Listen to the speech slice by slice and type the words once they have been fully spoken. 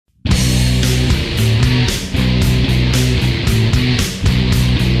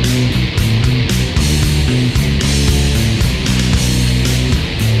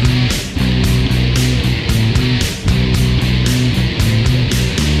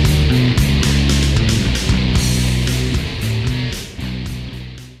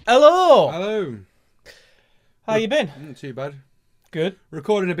Hello. Hello. How you been? Not too bad. Good.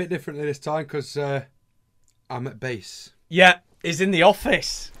 Recording a bit differently this time because I'm at base. Yeah, he's in the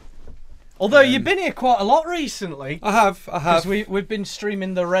office. Although you've been here quite a lot recently. I have. Because we've been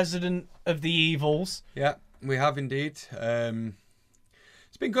streaming The Resident of the Evils. Yeah, we have indeed.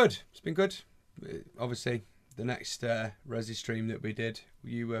 It's been good. Obviously, the next Resi stream that we did,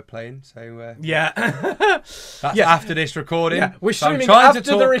 you were playing. So yeah. That's after this recording. Yeah, we're So streaming after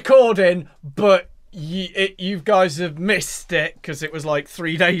the recording, but you guys have missed it because it was like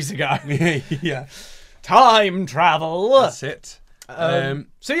 3 days ago. Yeah. Time travel. That's it.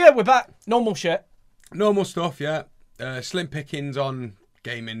 So yeah, we're back. Normal shit. Normal stuff, yeah. Slim pickings on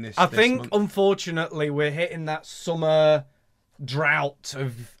gaming this I think, month. Unfortunately, we're hitting that summer drought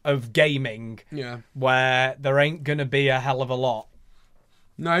of gaming. Yeah. Where there ain't going to be a hell of a lot.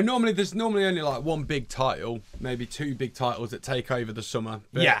 No, there's normally only like one big title, maybe two big titles that take over the summer.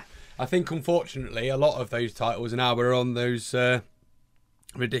 But yeah. I think, unfortunately, a lot of those titles now are on those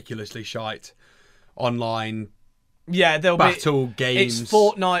ridiculously shite online there'll battle games. It's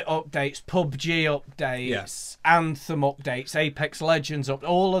Fortnite updates, PUBG updates, Anthem updates, Apex Legends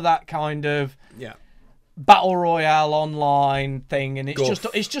all of that kind of battle royale online thing, and it's just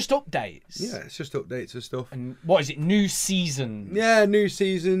updates. Yeah, it's just updates of stuff. And what is it? New seasons. Yeah, new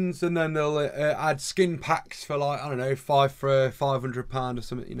seasons, and then they'll add skin packs for like, I don't know, £5 for £500 or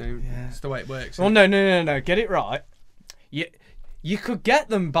something. You know, That's the way it works. Well, no. Get it right. You could get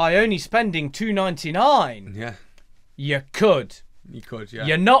them by only spending $2.99. Yeah. You could. You could, yeah.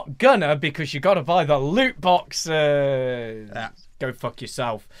 You're not gonna because you got to buy the loot boxes. Go fuck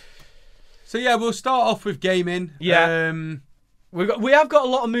yourself. So yeah, we'll start off with gaming. Yeah. We have got a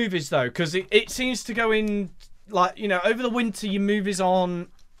lot of movies though, because it seems to go in like, over the winter your movies on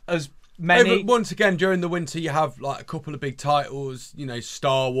as many. Once again, during the winter you have like a couple of big titles.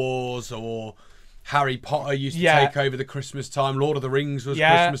 Star Wars or Harry Potter used to take over the Christmas time. Lord of the Rings was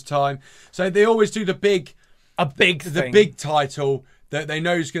Christmas time. So they always do the big title that they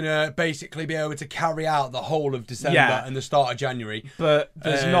know is going to basically be able to carry out the whole of December and the start of January. But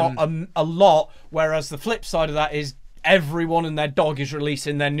there's not a lot. Whereas the flip side of that is everyone and their dog is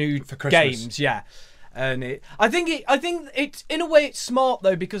releasing their new games. Yeah, and I think it's in a way it's smart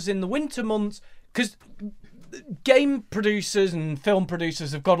though, because in the winter months, because game producers and film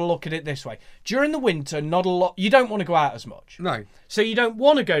producers have got to look at it this way. During the winter, not a lot. You don't want to go out as much. No. So you don't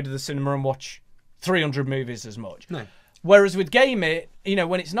want to go to the cinema and watch 300 movies as much. No. Whereas with gaming,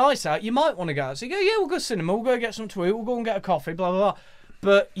 when it's nice out, you might want to go out. So you go, we'll go to cinema, we'll go get some to eat, we'll go and get a coffee, blah, blah, blah.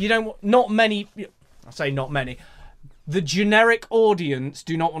 But not many, I say not many, the generic audience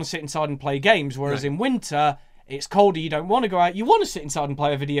do not want to sit inside and play games. Whereas in winter, it's colder, you don't want to go out. You want to sit inside and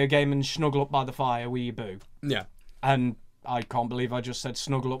play a video game and snuggle up by the fire with your boo. Yeah. And I can't believe I just said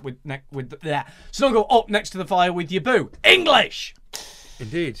snuggle up snuggle up next to the fire with your boo. English!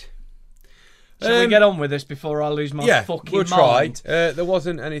 Indeed. Shall we get on with this before I lose my fucking we'll mind? Try. There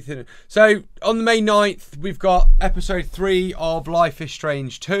wasn't anything. So, on the May 9th, we've got episode 3 of Life is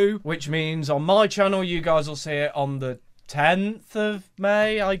Strange 2. Which means on my channel, you guys will see it on the 10th of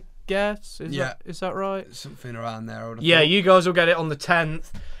May, I guess. Is that right? Something around there. Yeah, you guys will get it on the 10th.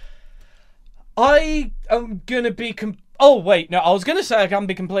 I am going to be... Oh, wait, no, I was going to say I can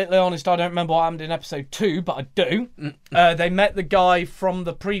be completely honest. I don't remember what happened in episode 2, but I do. They met the guy from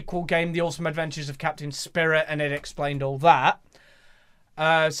the prequel game, The Awesome Adventures of Captain Spirit, and it explained all that.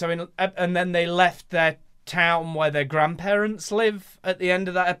 And then they left their town where their grandparents live at the end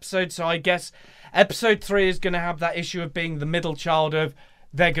of that episode. So I guess episode 3 is going to have that issue of being the middle child of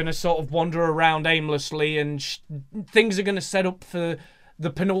they're going to sort of wander around aimlessly, and things are going to set up for the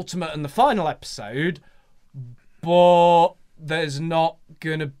penultimate and the final episode. But there's not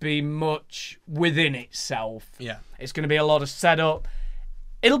going to be much within itself. Yeah. It's going to be a lot of setup.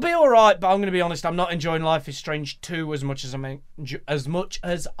 It'll be all right, but I'm going to be honest, I'm not enjoying Life is Strange 2 as much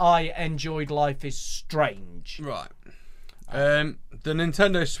as I enjoyed Life is Strange. Right. The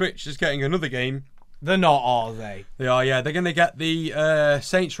Nintendo Switch is getting another game. They're not, are they? They are, yeah. They're going to get the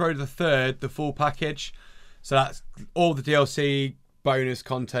Saints Row the Third, the full package. So that's all the DLC, bonus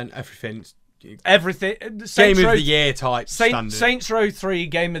content, everything. Everything. Game of the Year type standard. Saints Row 3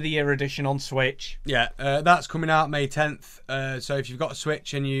 Game of the Year edition on Switch. Yeah, that's coming out May 10th. So if you've got a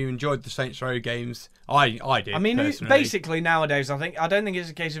Switch and you enjoyed the Saints Row games, I did. I mean, personally. Basically nowadays, I don't think it's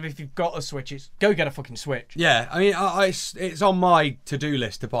a case of if you've got a Switch, it's go get a fucking Switch. Yeah, I mean, it's on my to-do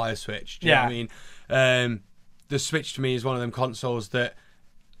list to buy a Switch. Do you know what I mean? The Switch to me is one of them consoles that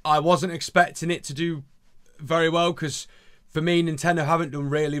I wasn't expecting it to do very well, because for me, Nintendo haven't done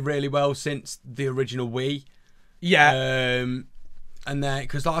really, really well since the original Wii. Yeah. and then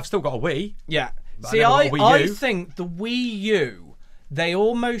because I've still got a Wii. Yeah. But See, I never got a Wii U. I think the Wii U, they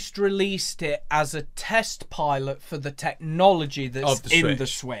almost released it as a test pilot for the technology that's in the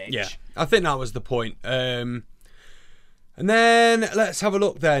Switch. Yeah, I think that was the point. And then let's have a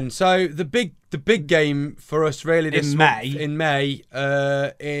look. Then, so the big game for us really this month, in May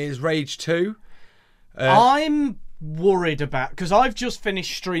is Rage 2. I'm worried about because I've just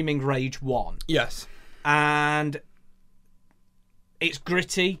finished streaming Rage 1. Yes, and it's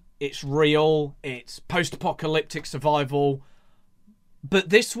gritty, it's real, it's post-apocalyptic survival, but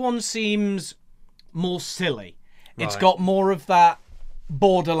this one seems more silly. Right. It's got more of that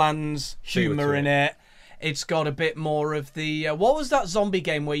Borderlands humour in it. It's got a bit more of the... what was that zombie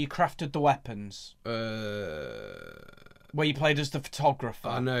game where you crafted the weapons? Where you played as the photographer.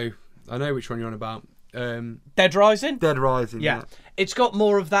 I know which one you're on about. Dead Rising? Dead Rising, yeah. It's got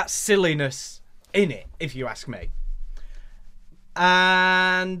more of that silliness in it, if you ask me.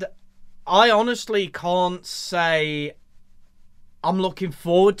 And I honestly can't say I'm looking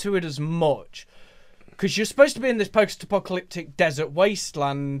forward to it as much. Because you're supposed to be in this post-apocalyptic desert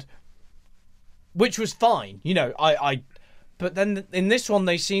wasteland... which was fine, you know. But then in this one,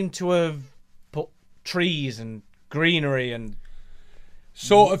 they seem to have put trees and greenery and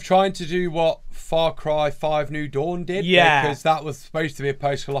sort of trying to do what Far Cry 5 New Dawn did. Yeah, because that was supposed to be a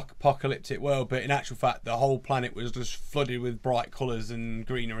post-apocalyptic world, but in actual fact, the whole planet was just flooded with bright colours and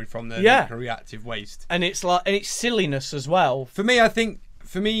greenery from the reactive waste. And it's silliness as well. For me, I think.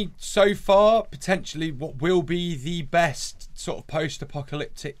 For me, so far, potentially what will be the best sort of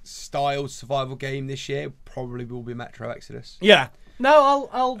post-apocalyptic style survival game this year probably will be Metro Exodus. Yeah. No,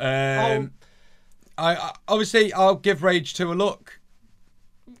 I obviously I'll give Rage 2 a look.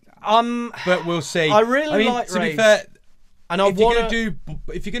 But we'll see. I mean, like to Rage. be fair, and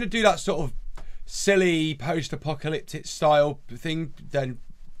if you're gonna do that sort of silly post-apocalyptic style thing, then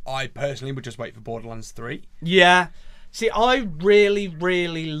I personally would just wait for Borderlands 3. Yeah. See, I really,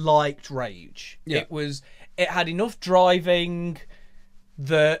 really liked Rage. Yeah. It had enough driving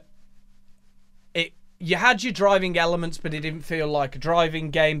that you had your driving elements, but it didn't feel like a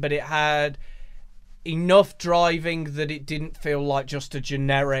driving game, but it had enough driving that it didn't feel like just a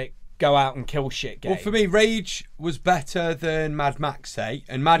generic go out and kill shit game. Well, for me, Rage was better than Mad Max, say,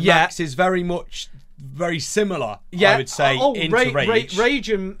 and Mad Max is very similar, I would say, into Rage.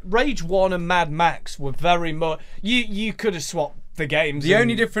 Rage 1 and Mad Max were very much... You could have swapped the games. The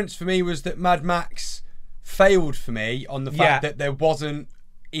only difference for me was that Mad Max failed for me on the fact that there wasn't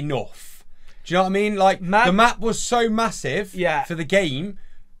enough. Do you know what I mean? Like, the map was so massive for the game,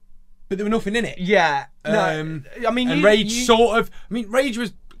 but there was nothing in it. Yeah. No, I mean... And Rage Rage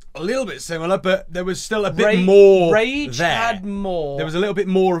was a little bit similar, but there was still a bit more Rage there. Had more. There was a little bit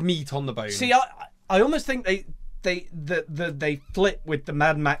more of meat on the bone. See, I almost think they flip with the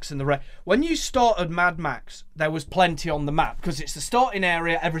Mad Max and the Rage. When you started Mad Max, there was plenty on the map because it's the starting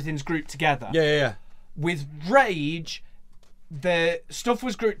area, everything's grouped together. Yeah. With Rage, the stuff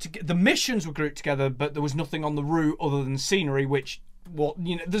was grouped together, the missions were grouped together, but there was nothing on the route other than scenery,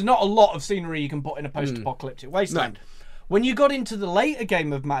 there's not a lot of scenery you can put in a post-apocalyptic wasteland. No. When you got into the later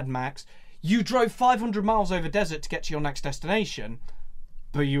game of Mad Max, you drove 500 miles over desert to get to your next destination,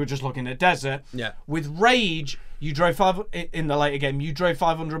 but you were just looking at desert. Yeah. With Rage, in the later game, you drove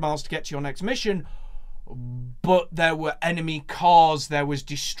 500 miles to get to your next mission, but there were enemy cars, there was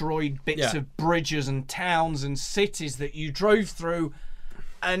destroyed bits of bridges and towns and cities that you drove through,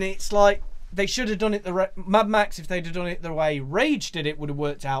 and it's like they should have done it Mad Max, if they'd have done it the way Rage did it, would have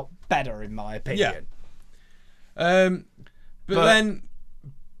worked out better, in my opinion. Yeah. But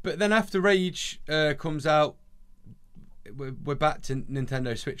then after Rage comes out, we're back to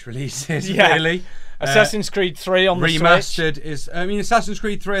Nintendo Switch releases, really. Assassin's Creed 3 on the remastered Switch. Assassin's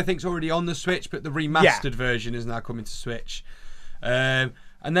Creed 3 I think is already on the Switch, but the remastered version is now coming to Switch. And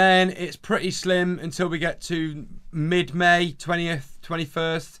then it's pretty slim until we get to mid-May, 20th,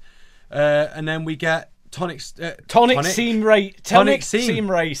 21st. And then we get Tonic Seam Racing. Tonic Seam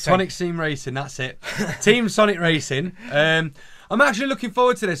Racing, that's it. Team Sonic Racing. I'm actually looking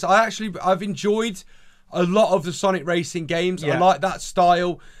forward to this. I've enjoyed a lot of the Sonic Racing games. I like that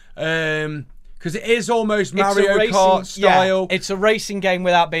style because it is almost Mario Kart style. It's a racing game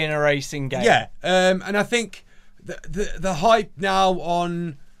without being a racing game. Yeah, and I think the hype now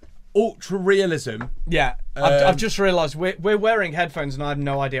on ultra realism. Yeah, I've just realised we're wearing headphones and I have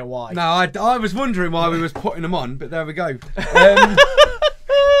no idea why. No, I was wondering why we was putting them on, but there we go. I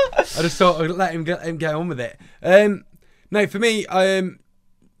just thought I'd let him get on with it. No, for me,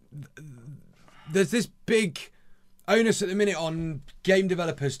 there's this big onus at the minute on game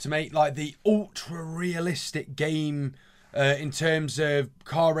developers to make like the ultra realistic game in terms of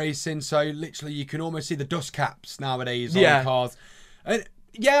car racing. So literally, you can almost see the dust caps nowadays on cars. And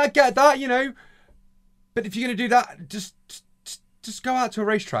yeah, I get that, you know. But if you're going to do that, just go out to a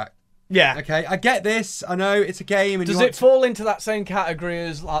racetrack. Yeah. Okay, I get this. I know it's a game. And does it fall into that same category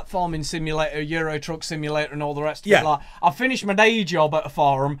as like Farming Simulator, Euro Truck Simulator, and all the rest of it? Like, I finished my day job at a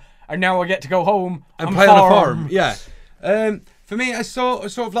farm, and now I get to go home and play on a farm. Yeah. For me, I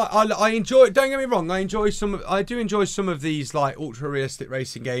sort of like I enjoy. Don't get me wrong. I do enjoy some of these like ultra realistic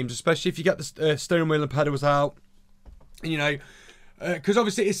racing games, especially if you get the steering wheel and pedals out. You know. Because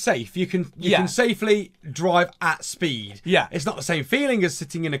obviously it's safe. You can safely drive at speed. Yeah, it's not the same feeling as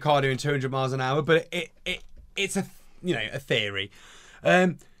sitting in a car doing 200 miles an hour, but it's a theory.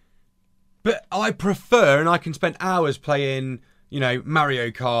 But I prefer, and I can spend hours playing,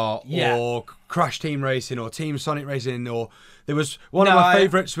 Mario Kart or Crash Team Racing or Team Sonic Racing. Or there was one of my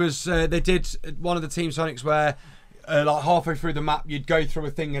favourites was they did one of the Team Sonics where. Like halfway through the map, you'd go through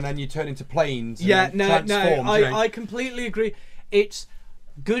a thing and then you turn into planes. I completely agree. It's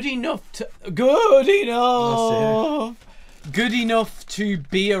good enough to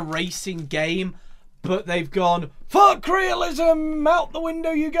be a racing game, but they've gone fuck realism, out the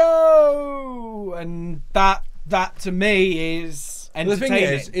window you go, and that to me is entertaining.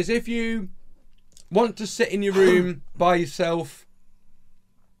 The thing is if you want to sit in your room by yourself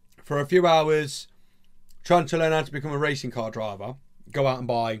for a few hours trying to learn how to become a racing car driver, go out and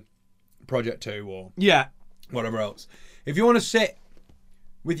buy Project 2 or whatever else. If you want to sit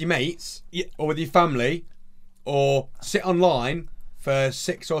with your mates or with your family or sit online for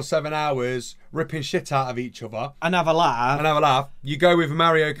 6 or 7 hours ripping shit out of each other and have a laugh, you go with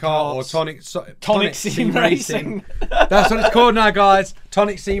Mario Kart or Tonic Seam Racing. That's what it's called now, guys.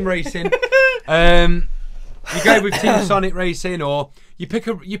 Tonic Seam Racing. You go with Team Sonic Racing, or you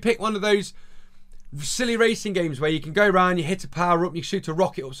pick one of those silly racing games where you can go around, you hit a power up, you shoot a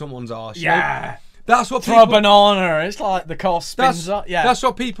rocket up someone's arse. Yeah. That's what throw a banana. It's like the car spins up. Yeah, that's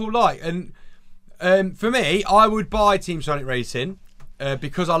what people like. And for me, I would buy Team Sonic Racing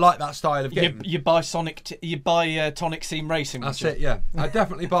because I like that style of game. You buy Tonic Seam Racing. That's it. Yeah, I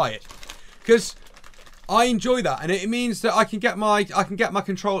definitely buy it because I enjoy that, and it means that I can get my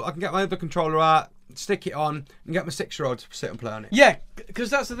other controller out, stick it on, and get my 6-year-old to sit and play on it. Yeah, because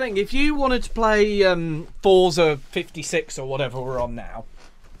that's the thing. If you wanted to play Forza 56 or whatever we're on now.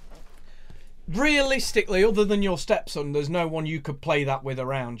 Realistically, other than your stepson, there's no one you could play that with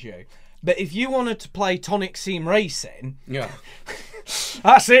around you. But if you wanted to play Tonic Seam Racing,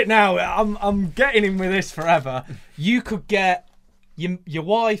 that's it now. I'm getting in with this forever. You could get your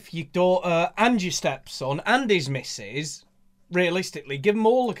wife, your daughter, and your stepson, and his missus. Realistically, give them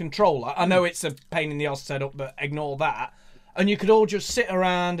all a controller. I know it's a pain in the ass setup, but ignore that. And you could all just sit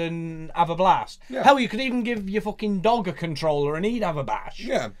around and have a blast. Yeah. Hell, you could even give your fucking dog a controller and he'd have a bash.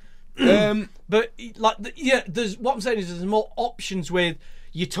 Yeah. But there's what I'm saying is there's more options with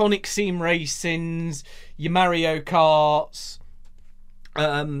your Tonic Seam Racings, your Mario Karts,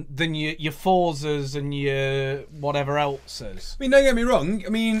 than your Forzas and your whatever else's. I mean, don't get me wrong. I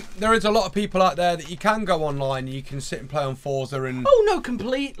mean, there is a lot of people out there that you can go online, you can sit and play on Forza and. Oh no,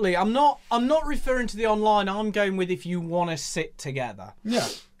 completely. I'm not referring to the online. I'm going with if you want to sit together. Yeah.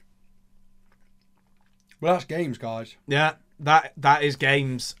 Well, that's games, guys. Yeah. That is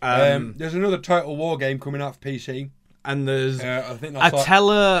games. There's another Total War game coming out for PC, and there's I think that's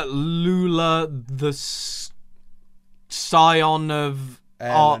Atella Lula, the scion of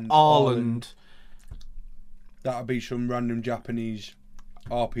Ireland. That'll be some random Japanese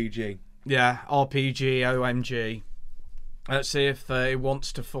RPG. Yeah, RPG, OMG. Let's see if it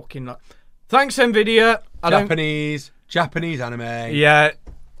wants to fucking. Thanks, Nvidia. Japanese anime. Yeah.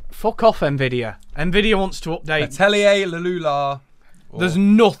 Fuck off, Nvidia. Nvidia wants to update. Atelier Lulula. There's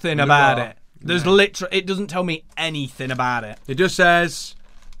nothing about it. There's literally. It doesn't tell me anything about it. It just says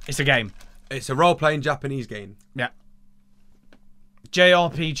it's a game. It's a role-playing Japanese game. Yeah.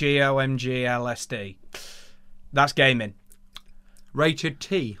 JRPG OMG LSD. That's gaming. Rated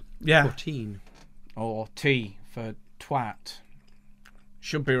T. Yeah. For teen. Or T for twat.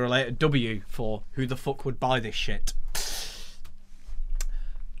 Should be related. W for who the fuck would buy this shit.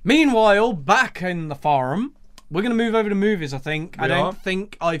 Meanwhile, back in the forum, we're going to move over to movies, I think. I don't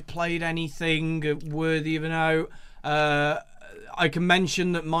think I've played anything worthy of a note. I can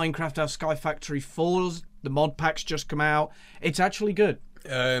mention that Minecraft has Sky Factory 4's. The mod pack's just come out. It's actually good.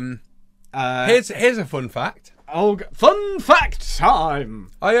 Here's a fun fact. Oh, fun fact time!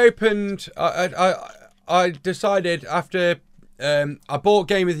 I decided after I bought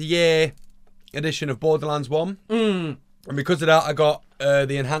Game of the Year edition of Borderlands 1. And because of that, I got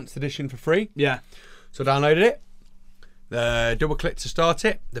the enhanced edition for free. Yeah. So I downloaded it. Double click to start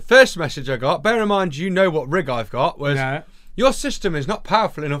it. The first message I got, bear in mind you know what rig I've got, was your system is not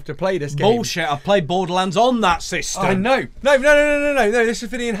powerful enough to play this game. Bullshit, I played Borderlands on that system. I know. No, this is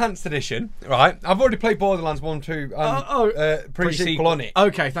for the enhanced edition, right? I've already played Borderlands 1, 2 and pre-sequel on it.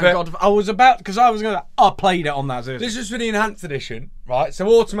 Okay, thank God. I was about, because I was going to, I played it on that system. This is for the enhanced edition, right? So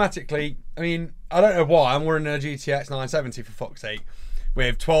automatically, I mean, I don't know why, I'm running a GTX 970 for fuck's sake,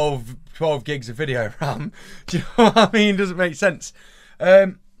 with 12 gigs of video RAM. Do you know what I mean? Doesn't make sense.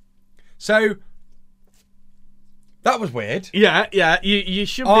 So that was weird. Yeah. You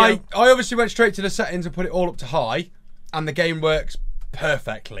should be. I obviously went straight to the settings and put it all up to high, and the game works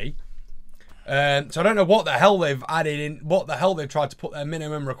perfectly. So I don't know what the hell they've added in, what the hell they've tried to put their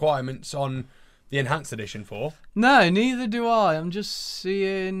minimum requirements on the enhanced edition for. No, neither do I. I'm just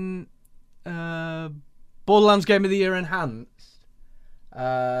seeing Borderlands Game of the Year enhanced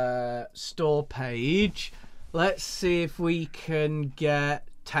store page. Let's see if we can get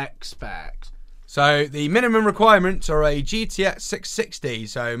tech specs. So the minimum requirements are a GTX 660.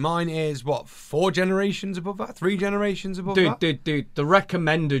 So mine is what, 4 generations above that, 3 generations above that. Dude, the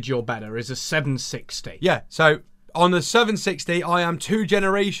recommended you're better is a 760. Yeah. So on the 760, I am 2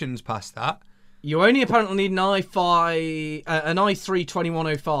 generations past that. You only apparently need an an i3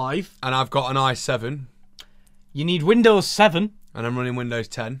 2105, and I've got an i7. You need Windows 7, and I'm running Windows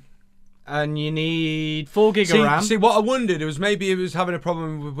 10. And you need 4 gig of RAM. See, what I wondered was maybe it was having a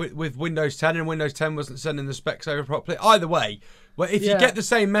problem with Windows 10, and Windows 10 wasn't sending the specs over properly. Either way, well, if you get the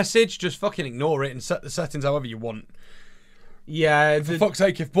same message, just fucking ignore it and set the settings however you want. Yeah. For fuck's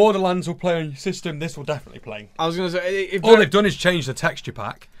sake, if Borderlands will play on your system, this will definitely play. I was going to say... all they've done is change the texture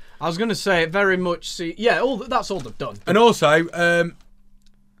pack. I was going to say it very much... that's all they've done. And also, I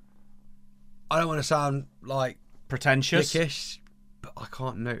don't want to sound like... pretentious. Dickish, but I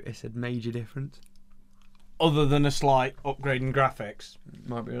can't notice a major difference. Other than a slight upgrade in graphics.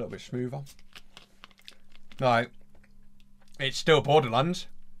 Might be a little bit smoother. Right. It's still Borderlands.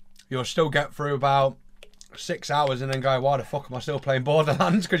 You'll still get through about 6 hours and then go, why the fuck am I still playing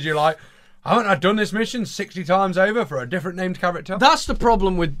Borderlands? Because you're like, haven't I done this mission 60 times over for a different named character? That's the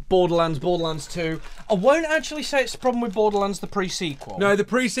problem with Borderlands 2. I won't actually say it's the problem with Borderlands the pre-sequel. No, the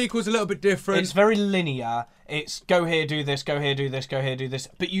pre-sequel's a little bit different. It's very linear. It's go here, do this, go here, do this, go here, do this.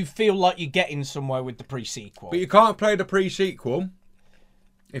 But you feel like you're getting somewhere with the pre-sequel. But you can't play the pre-sequel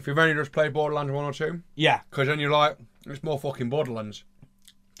if you've only just played Borderlands 1 or 2. Yeah. Because then you're like, it's more fucking Borderlands.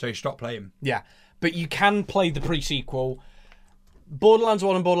 So you stop playing. Yeah. But you can play the pre-sequel. Borderlands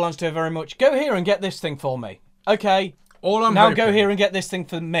 1 and Borderlands 2 are very much, go here and get this thing for me. Okay. Now go here and get this thing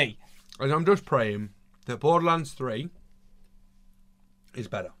for me. And I'm just praying that Borderlands 3 is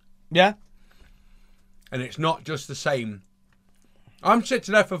better. Yeah. And it's not just the same. I'm sick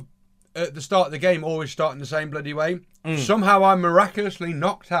to death of, at the start of the game, always starting the same bloody way. Somehow I'm miraculously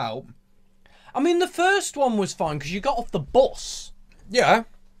knocked out. I mean, the first one was fine because you got off the bus. Yeah.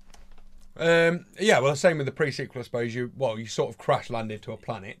 Well, the same with the pre-sequel, I suppose. You sort of crash-landed to a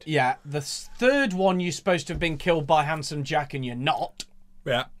planet. Yeah. The third one, you're supposed to have been killed by Handsome Jack and you're not.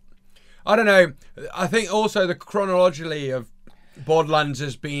 Yeah. I don't know. I think also the chronology of Borderlands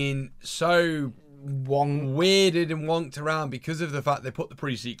has been so... weirded and wonked around because of the fact they put the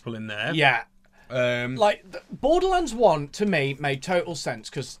pre-sequel in there. Yeah. Borderlands 1 to me made total sense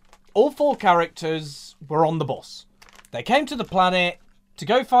because all 4 characters were on the bus. They came to the planet to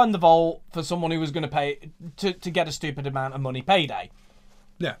go find the vault for someone who was going to pay to get a stupid amount of money payday.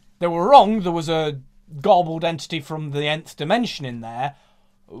 Yeah. They were wrong. There was a garbled entity from the nth dimension in there,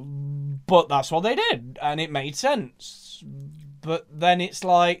 but that's what they did and it made sense. But then it's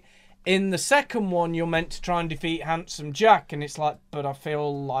like, in the second one, you're meant to try and defeat Handsome Jack, and it's like, but I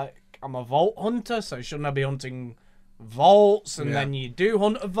feel like I'm a vault hunter, so shouldn't I be hunting vaults? And then you do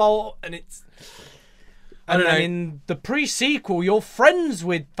hunt a vault, and it's... And then in the pre-sequel, you're friends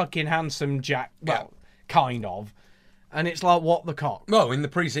with fucking Handsome Jack. Well, kind of. And it's like, what the cock? Well, in the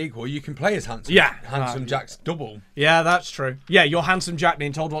pre-sequel, you can play as Handsome Jack's double. Yeah, that's true. Yeah, you're Handsome Jack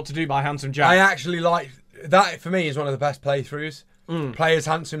being told what to do by Handsome Jack. I actually like... That, for me, is one of the best playthroughs. Play as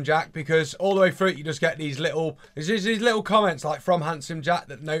Handsome Jack, because all the way through it you just get these little comments like from Handsome Jack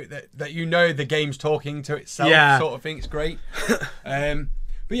that note that you know the game's talking to itself, sort of thing. It's great. But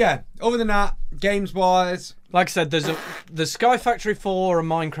yeah, other than that, games wise, like I said, the Sky Factory 4 and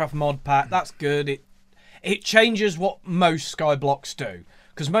Minecraft mod pack. That's good. It changes what most Skyblocks do,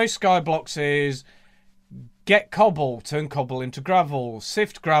 because most Skyblocks is get cobble, turn cobble into gravel,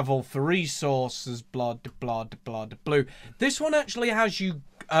 sift gravel for resources, blah, blah, blah, blue. This one actually has you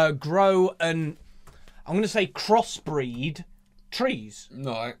grow and, I'm going to say, crossbreed trees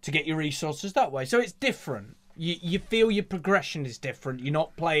no, to get your resources that way. So it's different. You feel your progression is different. You're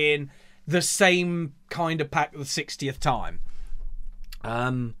not playing the same kind of pack the 60th time. I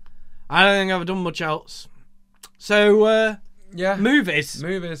don't think I've done much else. So, yeah.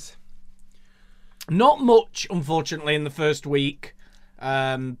 Movies. Not much, unfortunately, in the first week.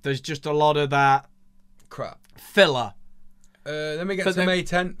 There's just a lot of that crap filler. Then we get to May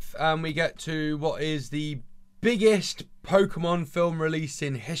 10th, and we get to what is the biggest Pokemon film release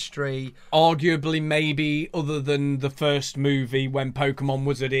in history. Arguably, maybe, other than the first movie when Pokemon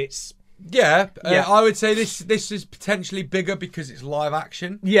was at its... Yeah, I would say this is potentially bigger because it's live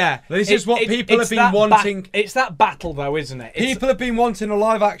action. Yeah. This is what people have been wanting. It's that battle, though, isn't it? People have been wanting a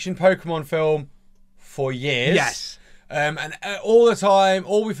live action Pokemon film for years. Yes. And all the time,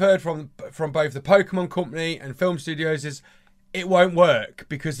 all we've heard from both the Pokemon Company and film studios is it won't work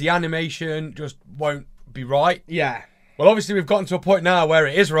because the animation just won't be right. Yeah. Well, obviously, we've gotten to a point now where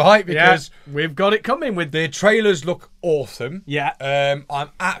it is right because we've got it coming with the trailers look awesome. Yeah. I'm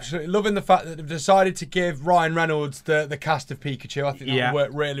absolutely loving the fact that they've decided to give Ryan Reynolds the cast of Pikachu. I think that will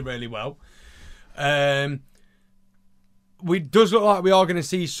work really, really well. It does look like we are going to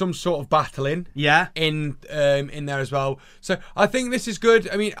see some sort of battling. Yeah. In there as well. So I think this is good.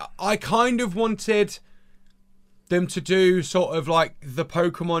 I mean, I kind of wanted them to do sort of like the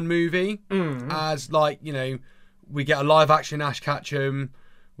Pokemon movie as like, you know, we get a live action Ash Ketchum,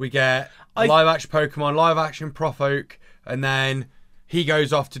 we get a live action Pokemon, live action Prof Oak, and then he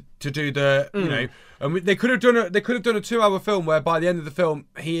goes off to do the you know, and they could have done a 2-hour film where by the end of the film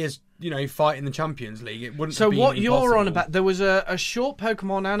he is, you know, fighting the Champions League. It wouldn't. So be what impossible. you're on about? There was a short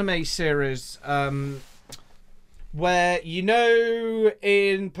Pokemon anime series where, you know,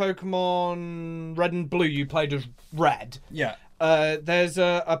 in Pokemon Red and Blue you played as Red. Yeah. There's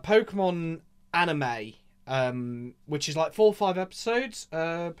a Pokemon anime. Which is like 4 or 5 episodes.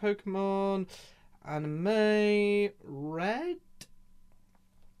 Pokemon Anime Red?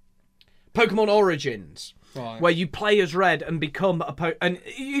 Pokemon Origins. Right. Where you play as Red and become a and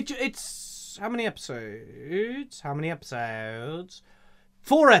it's... How many episodes?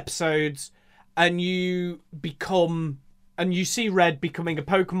 4 episodes. And you become... And you see Red becoming a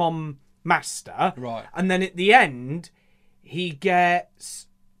Pokemon master. Right. And then at the end, he gets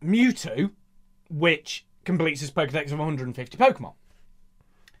Mewtwo, which completes his Pokedex of 150 Pokemon.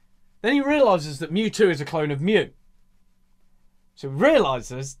 Then he realises that Mewtwo is a clone of Mew. So he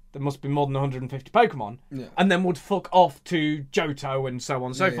realises there must be more than 150 Pokemon, and then would fuck off to Johto and so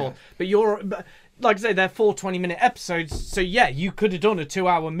on and so forth. But like I say, they're 4 20-minute episodes, so yeah, you could have done a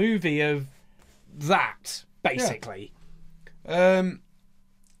 2-hour movie of that, basically. Yeah.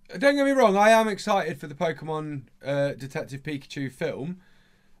 Don't get me wrong, I am excited for the Pokemon Detective Pikachu film.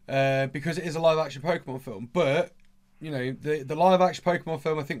 Because it is a live-action Pokemon film, but you know the live-action Pokemon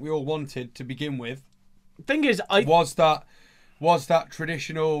film I think we all wanted to begin with. Thing is, was that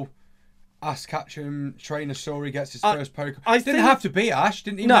traditional Ash Ketchum trainer story gets his first Pokemon. Didn't have to be Ash.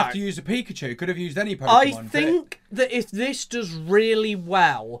 Didn't even have to use a Pikachu. Could have used any Pokemon. I think that if this does really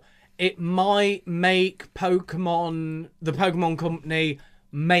well, it might make the Pokemon Company,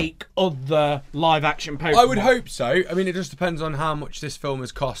 make other live-action Pokemon. I would hope so. I mean, it just depends on how much this film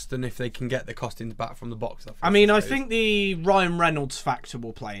has cost and if they can get the costings back from the box office. I think the Ryan Reynolds factor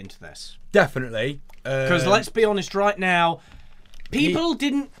will play into this. Definitely. Because let's be honest, right now,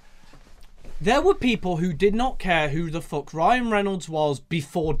 there were people who did not care who the fuck Ryan Reynolds was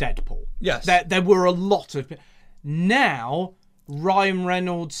before Deadpool. Yes. There were a lot of... Now, Ryan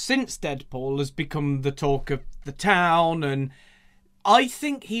Reynolds, since Deadpool, has become the talk of the town, and I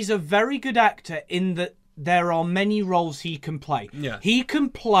think he's a very good actor in that there are many roles he can play. Yeah. He can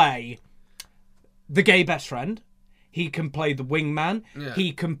play the gay best friend. He can play the wingman. Yeah.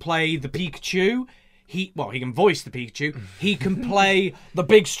 He can play the Pikachu. He can voice the Pikachu. He can play the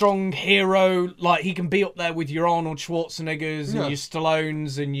big, strong hero. Like, he can be up there with your Arnold Schwarzeneggers and your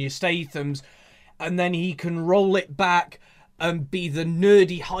Stallones and your Stathams. And then he can roll it back and be the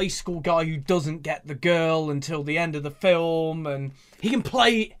nerdy high school guy who doesn't get the girl until the end of the film. And he can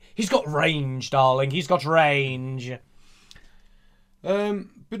play... He's got range, darling. He's got range.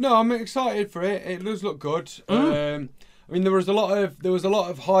 But no, I'm excited for it. It does look good. I mean, there was a lot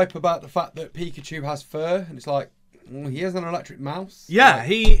of hype about the fact that Pikachu has fur, and it's like, well, he has an electric mouse. Yeah,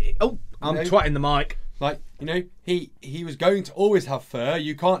 like, I'm twatting the mic. Like, you know, he was going to always have fur.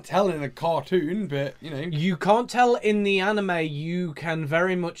 You can't tell in a cartoon, but, you know. You can't tell in the anime. You can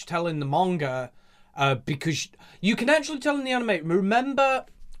very much tell in the manga, because you can actually tell in the anime. Remember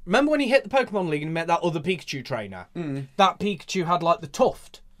when he hit the Pokemon League and he met that other Pikachu trainer? That Pikachu had, like, the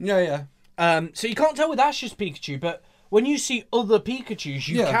tuft. Yeah. So you can't tell with Ash's Pikachu, but when you see other Pikachus,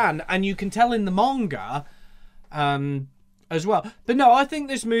 you can, and you can tell in the manga as well. But no, I think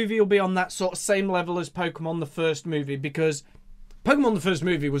this movie will be on that sort of same level as Pokemon the first movie, because Pokemon the first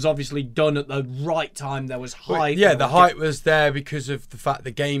movie was obviously done at the right time. There was hype. Yeah, the hype was there because of the fact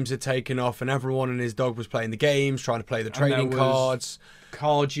the games had taken off and everyone and his dog was playing the games, trying to play the trading cards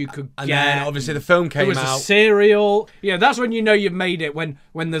you could and get. then obviously the film came out. There was a cereal. Yeah, that's when you know you've made it, when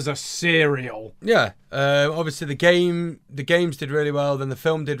there's a cereal. Yeah, obviously the games did really well. Then the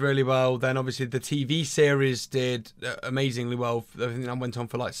film did really well. Then obviously the TV series did amazingly well. I think that went on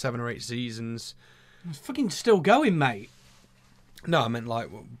for like 7 or 8 seasons. It's fucking still going, mate. No, I meant like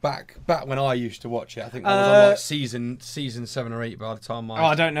back when I used to watch it. I think I was on like season 7 or 8 by the time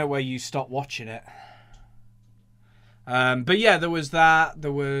I don't know where you stopped watching it. But yeah, there was that.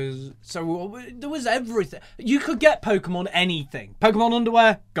 There was everything. You could get Pokemon anything. Pokemon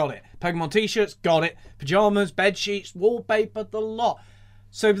underwear, got it. Pokemon t-shirts, got it. Pajamas, bed sheets, wallpaper, the lot.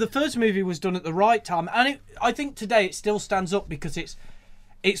 So the first movie was done at the right time, and I think today it still stands up because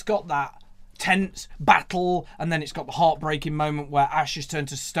it's got that tense battle, and then it's got the heartbreaking moment where Ash is turned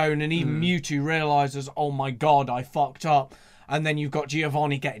to stone, and even Mewtwo realizes, oh my god, I fucked up. And then you've got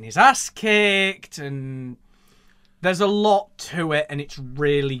Giovanni getting his ass kicked, and there's a lot to it, and it's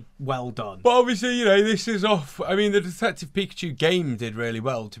really well done. But obviously, you know, this is off. I mean, the Detective Pikachu game did really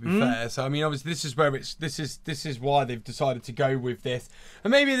well, to be fair. So I mean, obviously, this is where this is why they've decided to go with this, and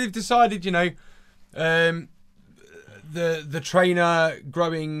maybe they've decided, you know, the trainer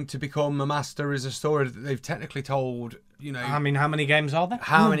growing to become a master is a story that they've technically told. You know, I mean, how many games are there?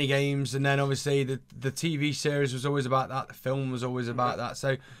 How many games? And then obviously the TV series was always about that. The film was always about that.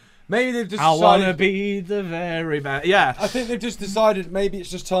 So maybe they've just decided, I want to be the very best. Yeah. I think they've just decided maybe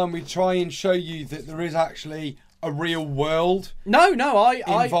it's just time we try and show you that there is actually a real world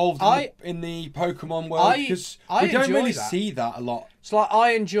involved in the Pokemon world, because we don't really see that a lot. It's like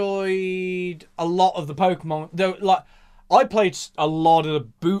I enjoyed a lot of the Pokemon. Though, like, I played a lot of the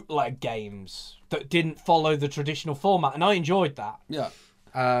bootleg games that didn't follow the traditional format, and I enjoyed that. Yeah.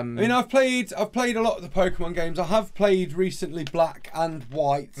 I mean, I've played a lot of the Pokemon games. I have played recently Black and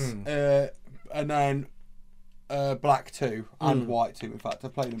White, and then Black 2 and White 2. In fact, I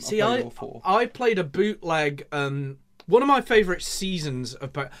played them. See, I played all 4. I played a bootleg. One of my favourite seasons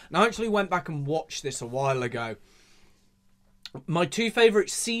of Pokemon. And I actually went back and watched this a while ago. My 2 favourite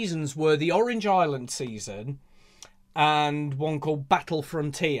seasons were the Orange Island season and one called Battle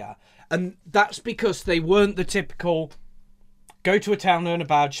Frontier. And that's because they weren't the typical go to a town, earn a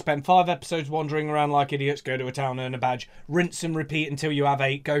badge, spend 5 episodes wandering around like idiots, go to a town, earn a badge, rinse and repeat until you have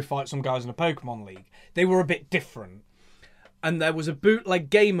 8, go fight some guys in a Pokemon League. They were a bit different. And there was a bootleg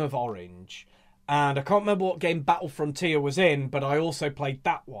game of Orange, and I can't remember what game Battle Frontier was in, but I also played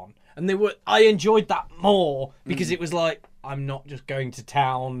that one. And I enjoyed that more because it was like, I'm not just going to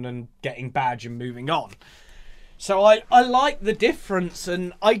town and getting badge and moving on. So I like the difference,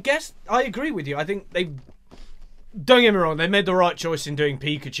 and I guess I agree with you. I think they, don't get me wrong, they made the right choice in doing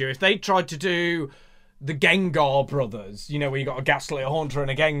Pikachu. If they tried to do the Gengar brothers, you know, where you got a Ghastly, a Haunter, and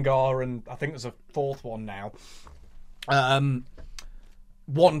a Gengar, and I think there's a 4th one now,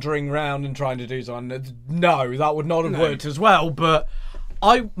 wandering around and trying to do something, no, that would not have worked as well. But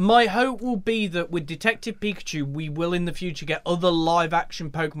my hope will be that with Detective Pikachu, we will in the future get other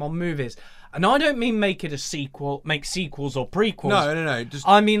live-action Pokemon movies. And I don't mean make it a sequel, make sequels or prequels. No. Just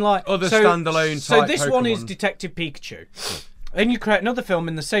I mean like other standalone type So this Pokemon. one is Detective Pikachu. Then you create another film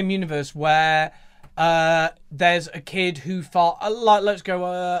in the same universe where there's a kid who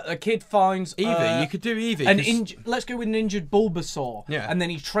a kid finds Eevee. You could do Eevee. Let's go with an injured Bulbasaur. Yeah. And then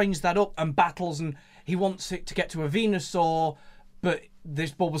he trains that up and battles, and he wants it to get to a Venusaur, but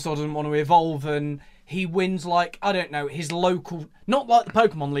this Bulbasaur doesn't want to evolve, and he wins, like, I don't know, his local, not like the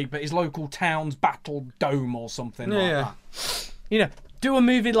Pokemon League, but his local town's battle dome or something that. You know, do a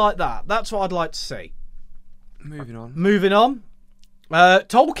movie like that. That's what I'd like to see. Moving on.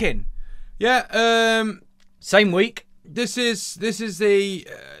 Tolkien. Yeah. Same week. This is a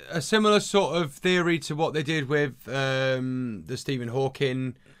similar sort of theory to what they did with the Stephen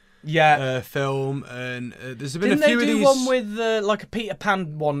Hawking film, and there's been Didn't a few they do of these. one with like a Peter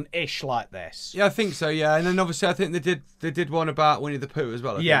Pan one-ish like this? Yeah, I think so. Yeah, and then obviously I think they did one about Winnie the Pooh as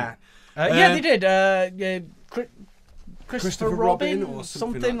well. I think. They did. Christopher Robin or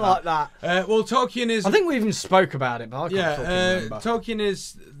something like that. Well, Tolkien is. I think we even spoke about it, but I can't fucking remember. Tolkien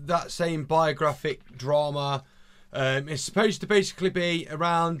is that same biographic drama. It's supposed to basically be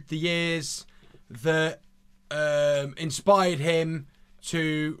around the years that inspired him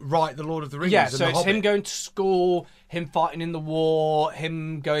to write the Lord of the Rings. Yeah, and so the it's Hobbit. him going to school, him fighting in the war,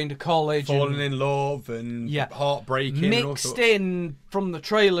 him going to college, falling in love and heartbreaking, mixed in from the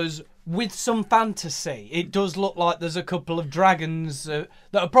trailers with some fantasy. It does look like there's a couple of dragons that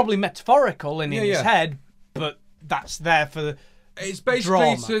are probably metaphorical in his head, but that's there for the It's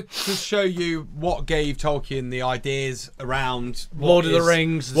basically to show you what gave Tolkien the ideas around Lord of the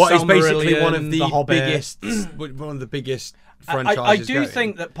Rings, what is basically one of the biggest franchises. I do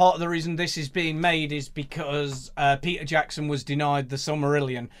think that part of the reason this is being made is because Peter Jackson was denied the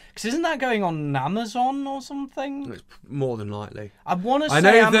Silmarillion. Because isn't that going on Amazon or something? It's more than likely. I want to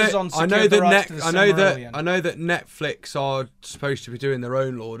say Amazon secured the rights to the Silmarillion. I know that Netflix are supposed to be doing their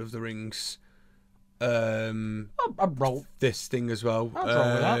own Lord of the Rings. This thing as well.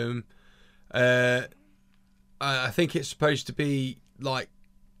 I think it's supposed to be like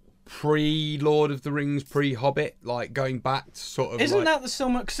pre-Lord of the Rings, pre-Hobbit, like going back to sort of. Isn't that the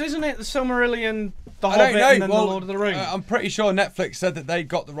Silmarillion, the Hobbit, and then the Lord of the Rings? I'm pretty sure Netflix said that they'd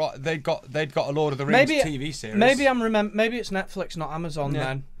got a Lord of the Rings TV series. Maybe maybe it's Netflix, not Amazon. Yeah.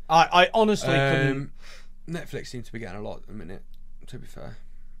 Then I honestly couldn't. Netflix seems to be getting a lot at the minute. To be fair.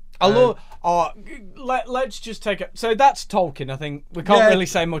 Let's just take it. So that's Tolkien. I think we can't really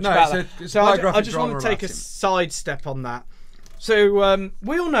say much about that. So I just want to take a sidestep on that. So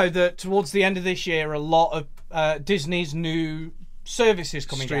we all know that towards the end of this year, a lot of Disney's new services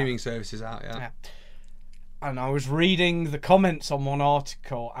coming streaming services out. Yeah. And I was reading the comments on one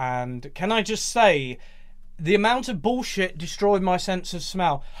article, and can I just say, the amount of bullshit destroyed my sense of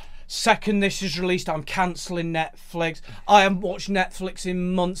smell. Second this is released, I'm cancelling Netflix. I haven't watched Netflix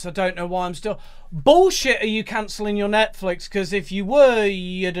in months. I don't know why I'm still... Bullshit, are you cancelling your Netflix? Because if you were,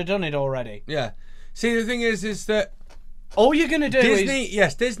 you'd have done it already. Yeah. See, the thing is that... All you're going to do Disney,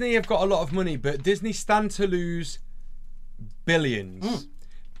 yes, Disney have got a lot of money, but Disney stand to lose billions.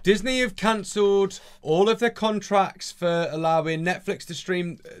 Disney have cancelled all of their contracts for allowing Netflix to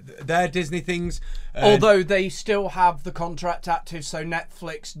stream their Disney things. Although they still have the contract active, so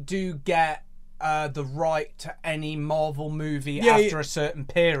Netflix do get the right to any Marvel movie after a certain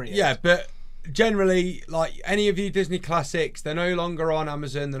period. Yeah, but generally, like any of the Disney classics, they're no longer on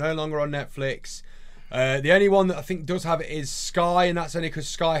Amazon, they're no longer on Netflix. The only one that I think does have it is Sky, and that's only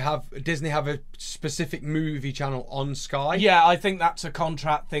because Disney have a specific movie channel on Sky. Yeah, I think that's a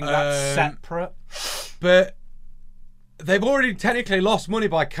contract thing that's separate. But they've already technically lost money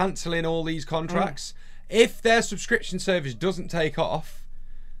by cancelling all these contracts. If their subscription service doesn't take off,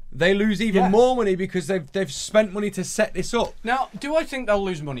 they lose even more money because they've spent money to set this up. Now, do I think they'll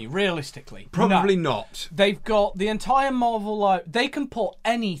lose money? Realistically, probably not. They've got the entire Marvel they can put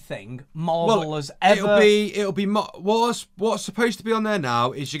anything Marvel has ever. It'll be what's supposed to be on there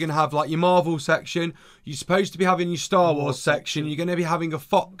now is you're gonna have like your Marvel section. You're supposed to be having your Star Wars section. You're gonna be having a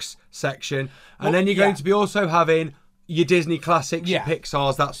Fox section, and then you're going to be also having your Disney classics, your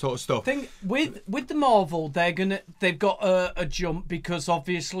Pixars, that sort of stuff. With the Marvel, they've got a jump because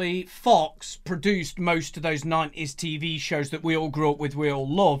obviously Fox produced most of those 90s TV shows that we all grew up with, we all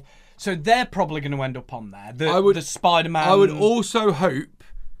love. So they're probably going to end up on there. The Spider-Man. I would also hope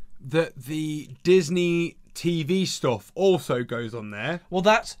that the Disney TV stuff also goes on there. Well,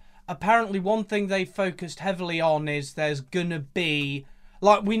 that's apparently one thing they focused heavily on is there's going to be...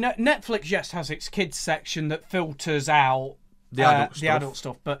 Like, we know Netflix, yes, has its kids section that filters out the adult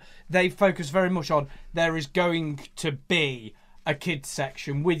stuff, but they focus very much on there is going to be a kids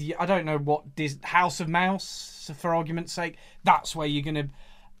section with, I don't know what, House of Mouse, for argument's sake. That's where you're going to...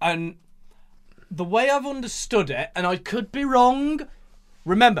 And the way I've understood it, and I could be wrong,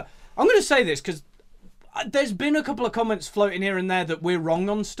 remember, I'm going to say this because there's been a couple of comments floating here and there that we're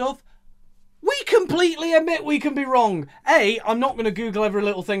wrong on stuff. We completely admit we can be wrong. A, I'm not going to Google every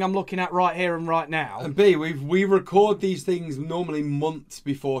little thing I'm looking at right here and right now. And B, we record these things normally months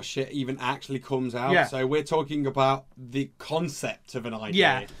before shit even actually comes out. Yeah. So we're talking about the concept of an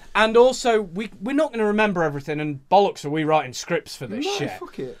idea. Yeah. And also, we're not going to remember everything, and bollocks are we writing scripts for this shit.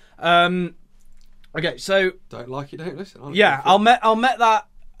 Fuck it. Okay, so... Don't like it, don't listen. Yeah, I'll make that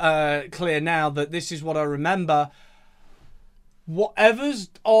clear now that this is what I remember. Whatever's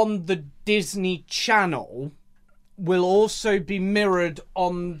on the Disney Channel will also be mirrored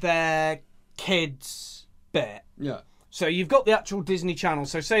on their kids' bit. Yeah. So you've got the actual Disney Channel.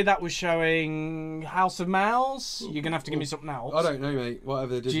 So say that was showing House of Mouse. You're gonna have to give me something else. I don't know, mate.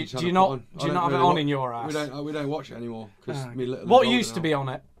 Whatever the Disney Channel. Do you not have it on in your ass? We don't watch it anymore because what used to be on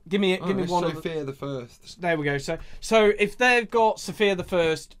it? Give me one of Sophia the First. There we go. So if they've got Sophia the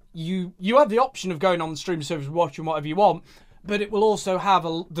First, you have the option of going on the streaming service and watching whatever you want. But it will also have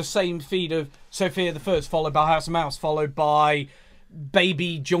the same feed of Sophia the First, followed by House of Mouse, followed by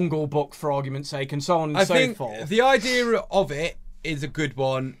Baby Jungle Book, for argument's sake, and so on and so forth. I think the idea of it is a good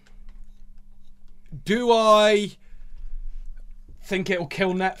one. Do I think it'll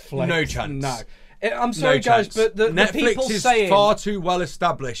kill Netflix? No chance. No. I'm sorry, guys, but the people Netflix is saying, far too well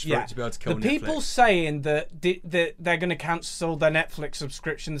established for it to be able to kill Netflix. The people saying that they're going to cancel their Netflix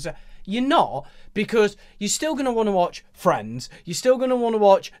subscriptions, you're not, because you're still going to want to watch Friends. You're still going to want to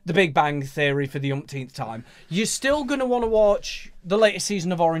watch The Big Bang Theory for the umpteenth time. You're still going to want to watch the latest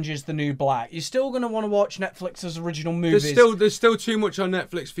season of Orange is the New Black. You're still going to want to watch Netflix's original movies. There's still too much on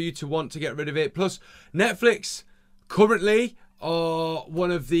Netflix for you to want to get rid of it. Plus, Netflix currently are one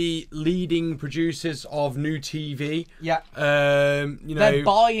of the leading producers of new TV. Yeah. They're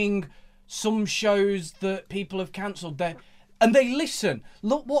buying some shows that people have cancelled. And they listen.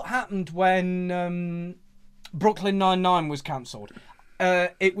 Look what happened when Brooklyn Nine-Nine was cancelled.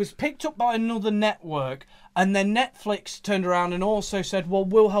 It was picked up by another network, and then Netflix turned around and also said, well,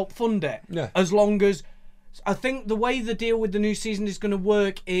 we'll help fund it. Yeah. As long as... I think the way the deal with the new season is going to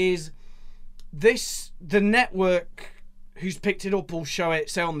work is the network who's picked it up will show it,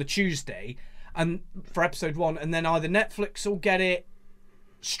 say, on the Tuesday and for episode 1, and then either Netflix will get it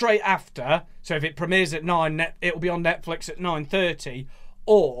straight after, so if it premieres at 9, it'll be on Netflix at 9:30,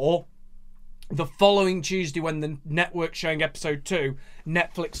 or the following Tuesday when the network's showing episode 2,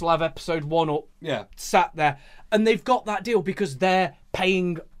 Netflix will have episode 1 up, sat there, and they've got that deal because they're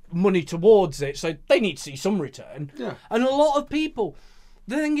paying money towards it, so they need to see some return. Yeah. And a lot of people...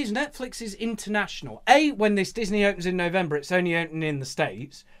 The thing is, Netflix is international. When this Disney opens in November, it's only opening in the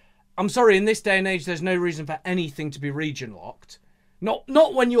States. I'm sorry, in this day and age, there's no reason for anything to be region locked. Not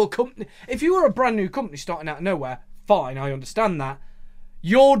when your company... If you were a brand new company starting out of nowhere, fine, I understand that.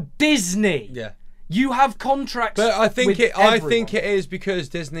 You're Disney. Yeah. You have contracts. But I think everyone. it is because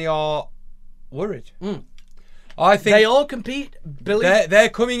Disney are worried. Mm. I think they all compete. They're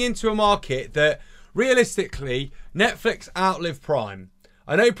coming into a market that realistically Netflix outlive Prime.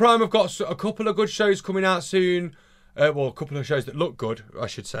 I know Prime have got a couple of good shows coming out soon. A couple of shows that look good, I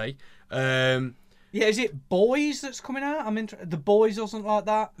should say. Is it Boys that's coming out? The Boys or something like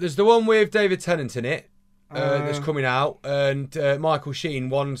that. There's the one with David Tennant in it that's coming out, and Michael Sheen.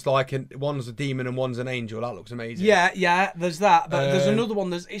 One's a demon and one's an angel. That looks amazing. Yeah. There's that, but there's another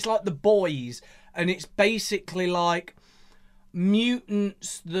one. It's like The Boys, and it's basically like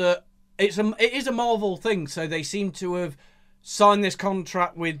mutants that it is a Marvel thing. So they seem to have signed this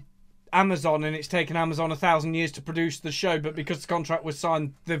contract with Amazon, and it's taken Amazon 1,000 years to produce the show, but because the contract was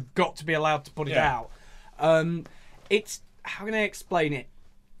signed, they've got to be allowed to put it out. It's, how can I explain it?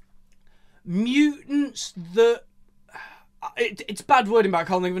 Mutants that... It's bad wording, but I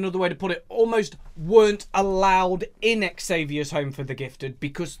can't think of another way to put it. Almost weren't allowed in Xavier's Home for the Gifted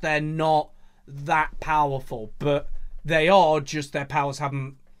because they're not that powerful, but they are, just their powers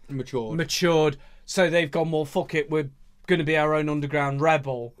haven't matured. So they've gone, well, fuck it, we're going to be our own underground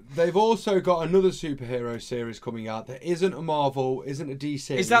rebel. They've also got another superhero series coming out that isn't a Marvel, isn't a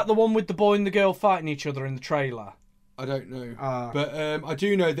DC. Is that the one with the boy and the girl fighting each other in the trailer? I don't know, but I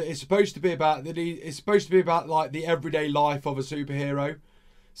do know that it's supposed to be about like the everyday life of a superhero,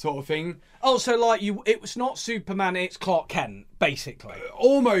 sort of thing. Oh, so like it was not Superman, it's Clark Kent, basically.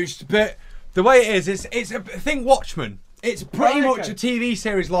 Almost, but the way it is, it's a thing. Watchmen. It's pretty much a TV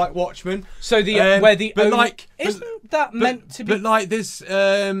series like Watchmen. So isn't that meant to be? But like this,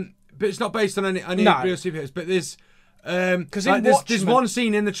 but it's not based on any real superheroes. But there's because there's one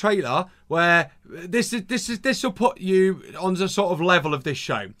scene in the trailer where this will put you on the sort of level of this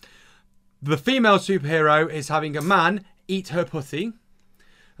show. The female superhero is having a man eat her pussy.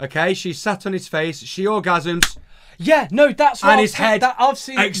 Okay, she's sat on his face. She orgasms. Yeah, no, that's what and his head I've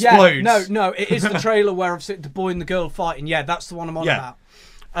seen. Explodes. Yeah, no, it is the trailer where I've seen the boy and the girl fighting. Yeah, that's the one I'm on about.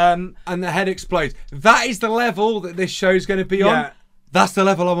 And the head explodes. That is the level that this show's going to be on. That's the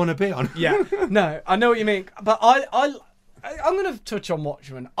level I want to be on. Yeah, no, I know what you mean, but I'm going to touch on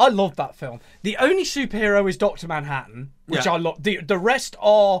Watchmen. I love that film. The only superhero is Dr. Manhattan, which I love. The rest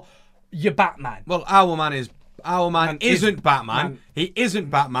are your Batman. Well, Owlman isn't Batman. He isn't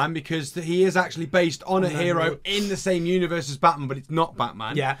Batman because he is actually based on a hero in the same universe as Batman, but it's not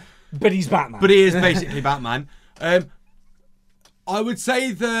Batman. Yeah, but he's Batman. But he is basically Batman. I would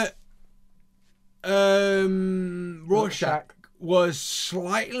say that Rorschach was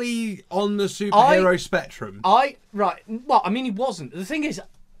slightly on the superhero spectrum. Well, I mean, he wasn't. The thing is,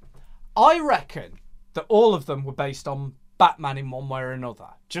 I reckon that all of them were based on Batman in one way or another.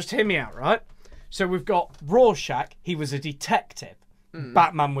 Just hear me out, right? So we've got Rorschach, he was a detective.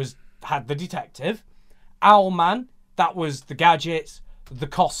 Batman had the detective. Owlman, that was the gadgets, the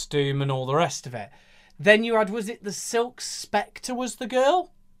costume and all the rest of it. Then you had, was it the Silk Spectre was the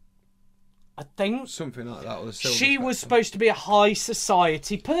girl? I think. Something like that. She was supposed to be a high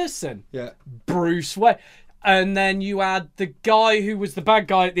society person. Yeah. Bruce Wayne. And then you had the guy who was the bad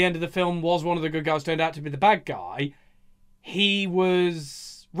guy at the end of the film was one of the good guys, turned out to be the bad guy. He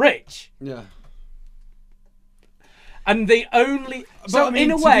was rich. Yeah. And the only... But, so, I mean,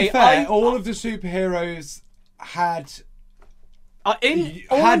 in a to way... be fair, all of the superheroes had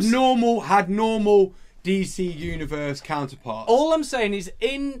normal DC Universe counterparts. All I'm saying is,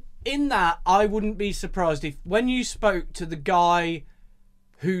 in that, I wouldn't be surprised if, when you spoke to the guy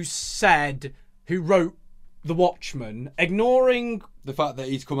who wrote The Watchmen, ignoring... the fact that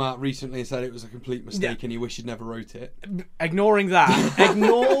he's come out recently and said it was a complete mistake and he wished he'd never wrote it. Ignoring that,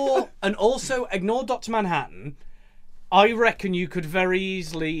 ignore Dr. Manhattan, I reckon you could very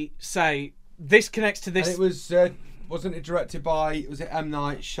easily say, this connects to this... And it was... wasn't it directed by... Was it M.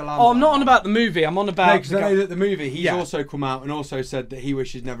 Night Shyamalan? Oh, I'm not on about the movie. I'm on about... No, because I know that the movie, he's also come out and also said that he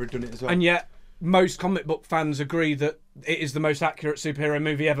wishes he'd never done it as well. And yet, most comic book fans agree that it is the most accurate superhero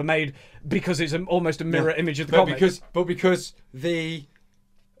movie ever made because it's almost a mirror image of the comic. Because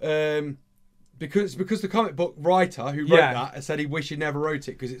the comic book writer who wrote that said he wished he never wrote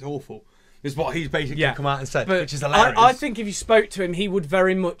it because it's awful. Is what he's basically come out and said, which is hilarious. I think if you spoke to him, he would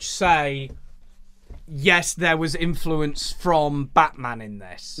very much say, yes, there was influence from Batman in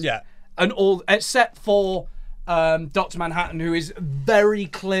this. Yeah. And all, except for Dr. Manhattan, who is very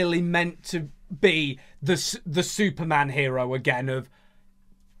clearly meant to be the Superman hero again, of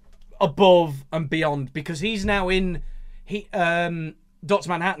above and beyond, because he's now in... Dr.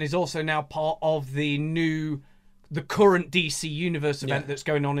 Manhattan is also now part of the current DC Universe event that's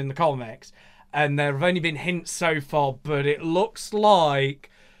going on in the comics. And there have only been hints so far, but it looks like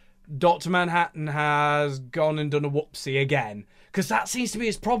Dr. Manhattan has gone and done a whoopsie again. Because that seems to be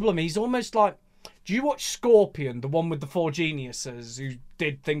his problem. He's almost like... Do you watch Scorpion, the one with the 4 geniuses who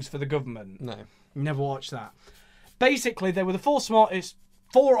did things for the government? No. Never watched that. Basically, they were the four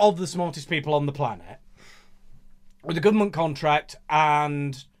of the smartest people on the planet with a government contract,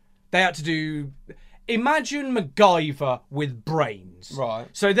 and they had to do... Imagine MacGyver with brains. Right.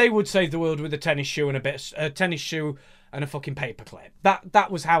 So they would save the world with a tennis shoe and a fucking paperclip.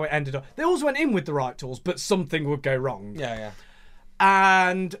 That was how it ended up. They always went in with the right tools, but something would go wrong. Yeah.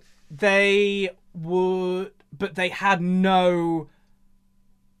 And they had no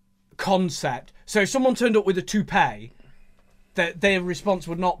concept. So if someone turned up with a toupee, their response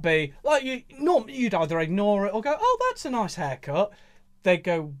would not be like you'd either ignore it or go, "Oh, that's a nice haircut." They'd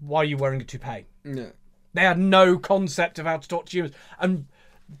go, "Why are you wearing a toupee?" Yeah. They had no concept of how to talk to humans. And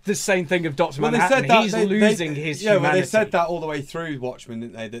the same thing of Dr. Manhattan. He's losing his humanity. Well, they said that all the way through Watchmen,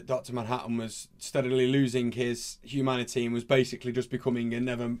 didn't they? That Dr. Manhattan was steadily losing his humanity and was basically just becoming a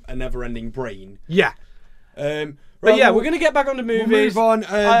never-ending brain. Yeah. But yeah, we're going to get back on the movies. We'll move on.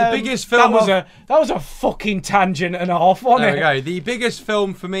 The biggest film... That was a fucking tangent and a half, wasn't it? There we go. The biggest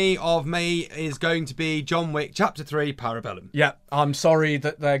film for me of May is going to be John Wick Chapter 3, Parabellum. Yeah, I'm sorry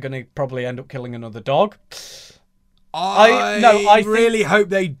that they're going to probably end up killing another dog. I really hope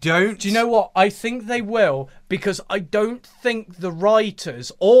they don't. Do you know what? I think they will, because I don't think the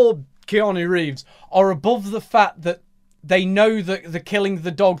writers or Keanu Reeves are above the fact that they know that the killing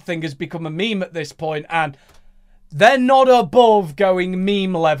the dog thing has become a meme at this point, and they're not above going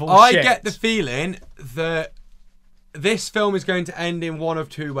meme level shit. I get the feeling that this film is going to end in one of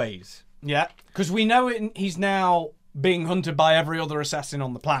two ways. Yeah, because we know he's now being hunted by every other assassin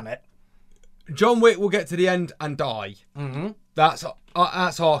on the planet. John Wick will get to the end and die. Mm-hmm. That's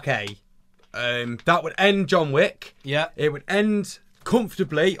Arc A. That would end John Wick. Yeah. It would end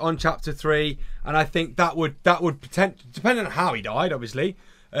comfortably on Chapter 3, and I think that would potentially, depending on how he died, obviously,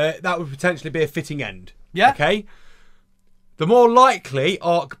 that would potentially be a fitting end. Yeah. Okay. The more likely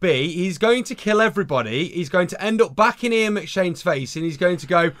Arc B, he's going to kill everybody. He's going to end up back in Ian McShane's face, and he's going to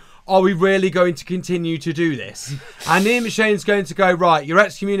go, "Are we really going to continue to do this?" And Ian McShane's going to go, "Right, your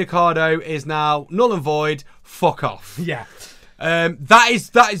excommunicado is now null and void. Fuck off." Yeah. That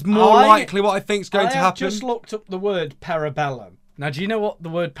is more likely what I think is going to happen. I just looked up the word parabellum. Now, do you know what the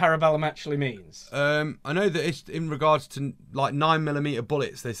word parabellum actually means? I know that it's in regards to like 9mm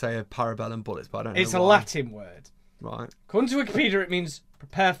bullets. They say are parabellum bullets, but I don't know. It's why. a Latin word. Right. According to Wikipedia, it means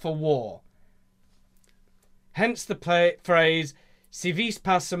prepare for war. Hence the phrase "si vis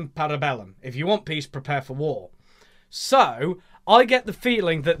pacem parabellum." If you want peace, prepare for war. So, I get the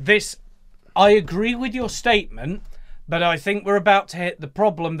feeling that this... I agree with your statement, but I think we're about to hit the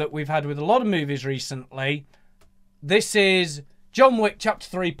problem that we've had with a lot of movies recently. This is John Wick Chapter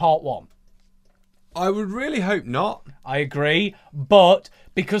 3 Part 1. I would really hope not. I agree, but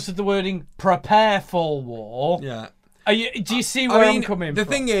because of the wording "prepare for war," yeah. Do you see where I'm coming from? The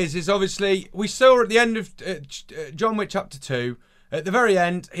thing is obviously we saw at the end of John Wick Chapter 2, At the very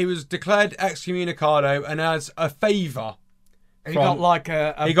end, he was declared excommunicado, and as a favour, he got like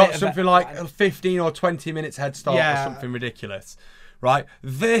he got something like 15 or 20 minutes head start or something ridiculous. Right,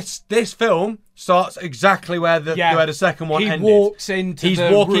 this film starts exactly where the second one ended. He walks into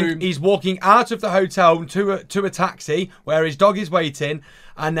the room. He's walking out of the hotel to a taxi where his dog is waiting,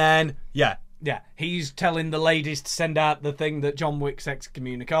 and then he's telling the ladies to send out the thing that John Wick's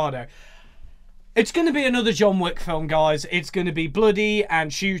excommunicado. It's going to be another John Wick film, guys. It's going to be bloody and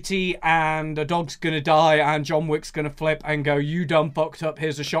shooty, and a dog's going to die, and John Wick's going to flip and go, "You done fucked up.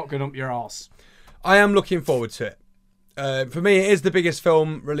 Here's a shotgun up your arse." I am looking forward to it. For me, it is the biggest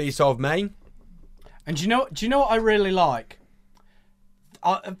film release of May. And do you know what I really like?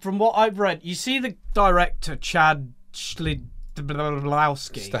 From what I've read, you see the director Chad Stahelski.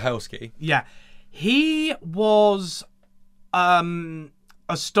 Yeah, he was a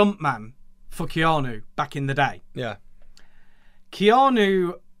stuntman for Keanu back in the day. Yeah,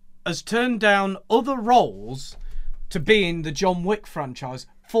 Keanu has turned down other roles to be in the John Wick franchise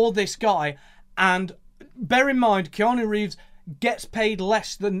for this guy, and bear in mind, Keanu Reeves gets paid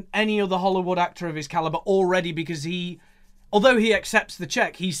less than any other Hollywood actor of his caliber already, because although he accepts the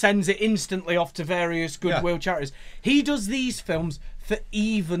check, he sends it instantly off to various goodwill charities. He does these films for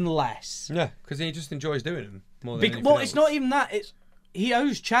even less. Yeah, because he just enjoys doing them more than anything else. It's not even that. He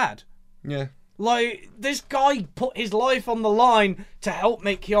owes Chad. Yeah. Like, this guy put his life on the line to help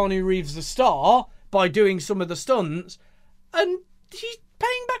make Keanu Reeves the star by doing some of the stunts, and he's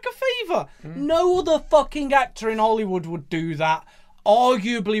paying back a favour. No other fucking actor in Hollywood would do that.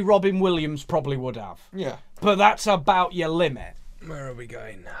 Arguably, Robin Williams probably would have. Yeah. But that's about your limit. Where are we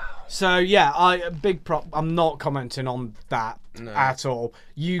going now? So, yeah, I'm not commenting on that at all.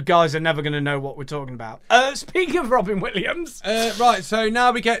 You guys are never going to know what we're talking about. Speaking of Robin Williams. Right, so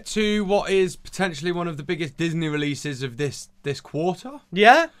now we get to what is potentially one of the biggest Disney releases of this quarter.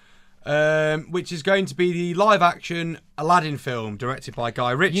 Yeah? Which is going to be the live-action Aladdin film directed by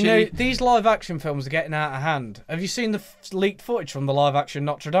Guy Ritchie. You know, these live-action films are getting out of hand. Have you seen the leaked footage from the live-action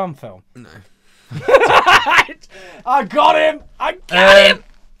Notre Dame film? No. I got him! I got him!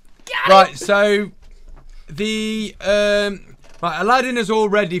 Right, so the Aladdin is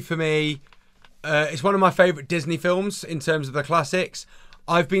already, for me, it's one of my favourite Disney films in terms of the classics.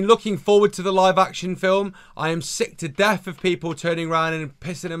 I've been looking forward to the live-action film. I am sick to death of people turning around and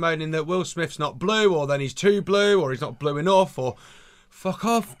pissing and moaning that Will Smith's not blue, or then he's too blue, or he's not blue enough, or fuck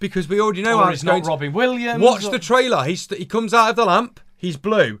off, because we already know how it's not Robin Williams. Watch the trailer. He comes out of the lamp, he's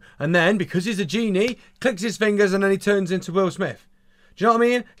blue, and then, because he's a genie, clicks his fingers and then he turns into Will Smith. Do you know what I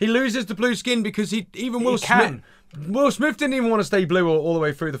mean? He loses the blue skin because Will Smith didn't even want to stay blue all the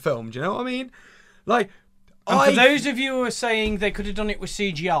way through the film. Do you know what I mean? Like, and for those of you who are saying they could have done it with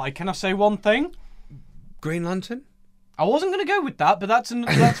CGI, can I say one thing? Green Lantern? I wasn't going to go with that, but that's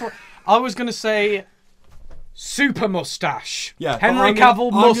what I was going to say. Super mustache. Yeah, Henry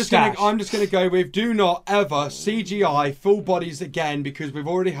Cavill mustache. I'm just going to go with do not ever CGI full bodies again, because we've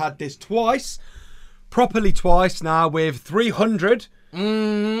already had this twice. Properly twice now with 300.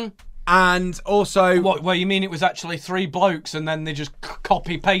 And also... What, well, you mean it was actually 3 blokes and then they just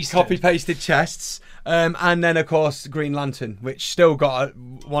copy-pasted? Copy-pasted chests. And then, of course, Green Lantern, which still got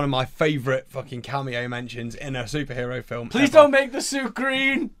one of my favourite fucking cameo mentions in a superhero film. Please don't make the suit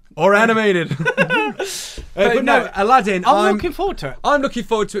green! Or animated. But no, Aladdin... I'm looking forward to it. I'm looking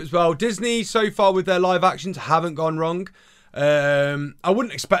forward to it as well. Disney, so far with their live actions, haven't gone wrong. I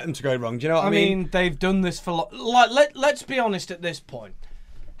wouldn't expect them to go wrong. Do you know what I mean? I mean, they've done this for... let's be honest at this point.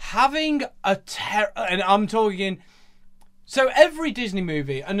 Having and I'm talking... So every Disney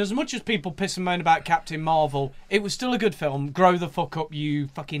movie, and as much as people piss and moan about Captain Marvel, it was still a good film. Grow the fuck up, you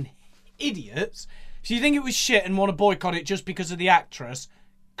fucking idiots. So you think it was shit and want to boycott it just because of the actress?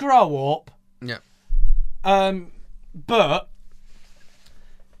 Grow up. Yeah. But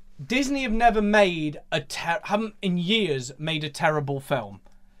Disney have never made haven't in years made a terrible film.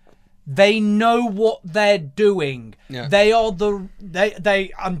 They know what they're doing. Yeah. They are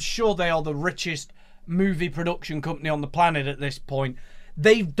I'm sure they are the richest movie production company on the planet at this point.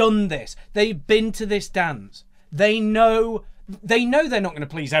 They've done this. They've been to this dance. They know they're not going to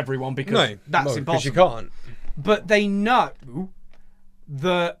please everyone because that's impossible. Because you can't. But they know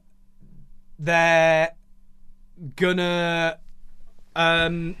that they're gonna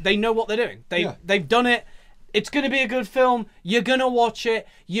they know what they're doing. They've done it. It's going to be a good film. You're going to watch it.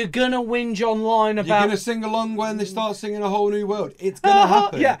 You're going to whinge online about... You're going to sing along when they start singing A Whole New World. It's going to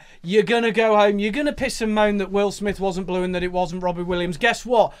happen. Yeah. You're going to go home. You're going to piss and moan that Will Smith wasn't blue and that it wasn't Robbie Williams. Guess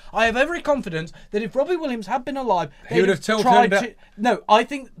what? I have every confidence that if Robbie Williams had been alive... He would have tried to... No, I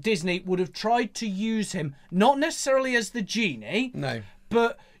think Disney would have tried to use him, not necessarily as the genie. No.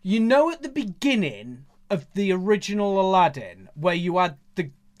 But you know at the beginning of the original Aladdin, where you had the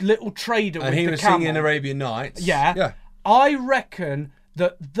little trader with the camel. And he was singing Arabian Nights. Yeah. I reckon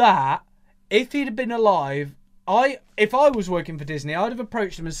that if he'd have been alive, if I was working for Disney, I'd have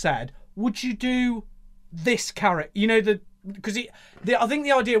approached him and said, "Would you do this character?" You know, because I think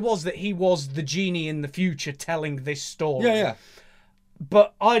the idea was that he was the genie in the future telling this story. Yeah.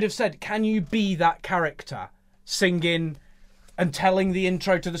 But I'd have said, "Can you be that character singing and telling the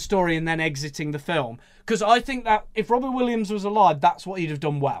intro to the story and then exiting the film?" Because I think that if Robbie Williams was alive, that's what he'd have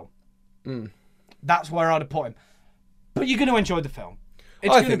done well. That's where I'd have put him. But you're going to enjoy the film.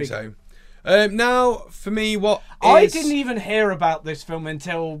 I think so. Now, for me, I didn't even hear about this film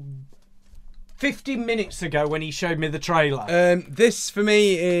until 50 minutes ago when he showed me the trailer. This, for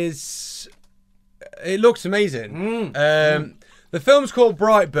me, is... It looks amazing. The film's called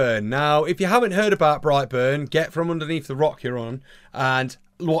Brightburn. Now, if you haven't heard about Brightburn, get from underneath the rock you're on and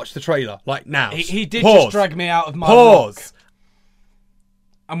watch the trailer. Like, now. He did just drag me out of my rock.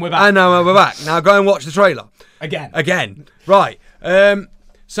 And we're back. And now we're back. Now go and watch the trailer. Again. Right.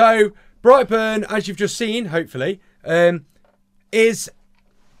 So, Brightburn, as you've just seen, hopefully, is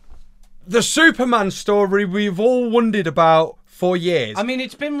the Superman story we've all wondered about for years. I mean,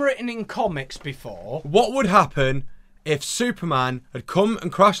 it's been written in comics before. What would happen if Superman had come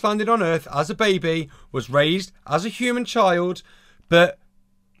and crash landed on Earth as a baby, was raised as a human child, but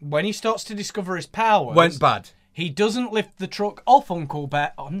when he starts to discover his powers, went bad? He doesn't lift the truck off Uncle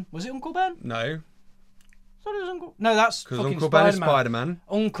Ben. Was it Uncle Ben? No. So does Uncle... No, that's because Uncle Ben is Spider-Man.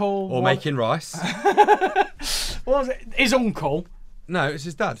 Uncle... Or making rice. What was it? His uncle? No, it's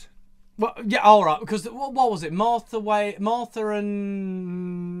his dad. Well, yeah, all right. Because what was it? Martha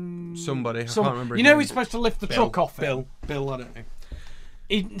and somebody. I can't remember. You know, he's supposed to lift the truck off him. Bill. I don't know.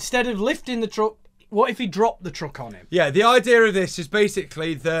 Instead of lifting the truck, what if he dropped the truck on him? Yeah. The idea of this is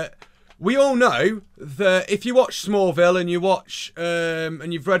basically that we all know that if you watch Smallville and you watch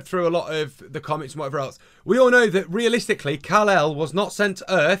and you've read through a lot of the comics and whatever else, we all know that realistically, Kal-El was not sent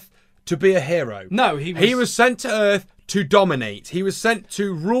to Earth to be a hero. No, he was sent to Earth to dominate. He was sent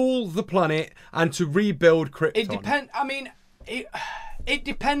to rule the planet and to rebuild Krypton. It depends. I mean, it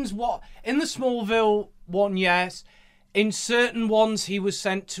depends what. In the Smallville one, yes. In certain ones, he was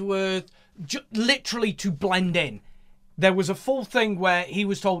sent to Earth literally to blend in. There was a full thing where he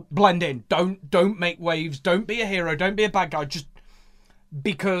was told, blend in. Don't make waves. Don't be a hero. Don't be a bad guy. Just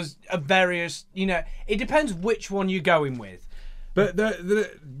because of various, it depends which one you're going with. But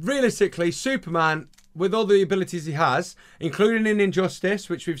realistically, Superman, with all the abilities he has, including in Injustice,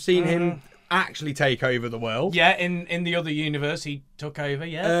 which we've seen him actually take over the world. Yeah, in the other universe, he took over,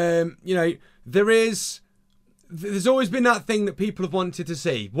 yeah. There's always been that thing that people have wanted to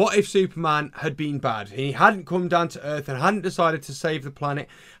see. What if Superman had been bad? He hadn't come down to Earth and hadn't decided to save the planet,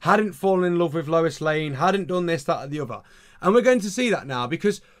 hadn't fallen in love with Lois Lane, hadn't done this, that, or the other. And we're going to see that now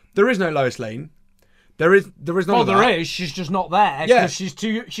because there is no Lois Lane. There is none of that. Well, there is. She's just not there. Yeah. She's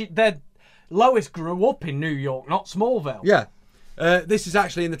too... Lois grew up in New York, not Smallville. Yeah. This is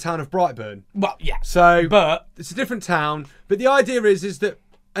actually in the town of Brightburn. Well, yeah. But it's a different town. But the idea is that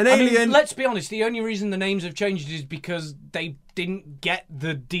an alien... mean, let's be honest, the only reason the names have changed is because they didn't get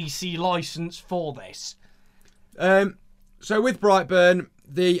the DC license for this. So with Brightburn,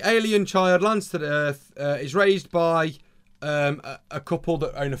 the alien child lands to the Earth, is raised by a couple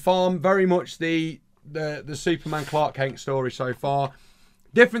that own a farm. Very much the Superman Clark Kent story so far.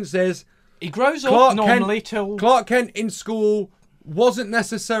 Difference is... He grows up normally till... Clark Kent in school wasn't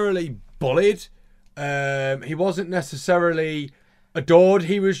necessarily bullied. He wasn't necessarily adored.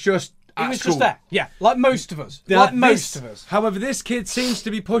 He was just just there. Yeah, like most of us. However, this kid seems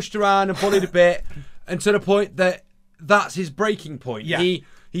to be pushed around and bullied a bit, and to the point that that's his breaking point. Yeah.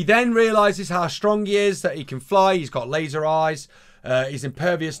 He then realises how strong he is, that he can fly, he's got laser eyes, he's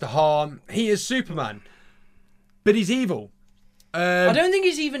impervious to harm. He is Superman. But he's evil. I don't think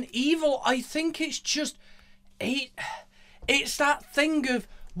he's even evil. I think it's just... It's that thing of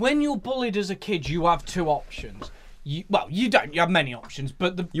when you're bullied as a kid, you have two options. You don't. You have many options,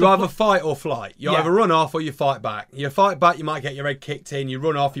 but you either fight or flight. You either run off or you fight back. You fight back, you might get your head kicked in. You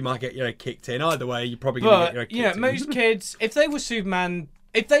run off, you might get your head kicked in. Either way, you're probably going to get your head kicked in. Most kids, if they were Superman,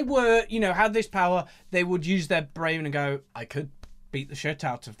 if they were, had this power, they would use their brain and go, I could beat the shit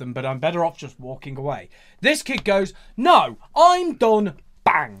out of them, but I'm better off just walking away. This kid goes, no, I'm done.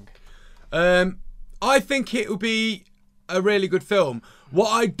 Bang. I think it will be a really good film. What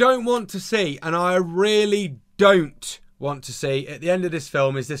I don't want to see, and I really don't want to see at the end of this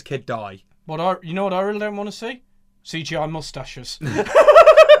film, is this kid die. You know what I really don't want to see? CGI mustaches.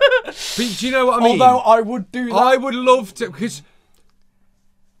 But do you know what I mean? Although I would do that. I would love to, because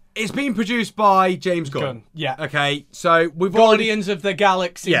it's been produced by James Gunn. Yeah. Okay, so we've Guardians of the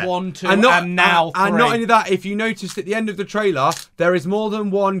Galaxy 1, 2, and now 3. And not only that, if you noticed at the end of the trailer, there is more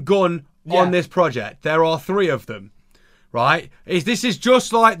than one Gunn on this project. There are 3 of them. Right? This is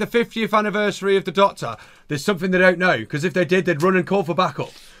just like the 50th anniversary of the Doctor. There's something they don't know, because if they did, they'd run and call for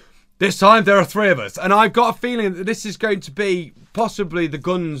backup. This time, there are 3 of us. And I've got a feeling that this is going to be possibly the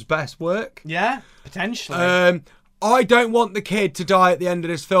Gunn's best work. Yeah, potentially. I don't want the kid to die at the end of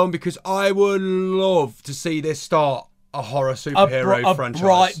this film, because I would love to see this start a horror superhero franchise.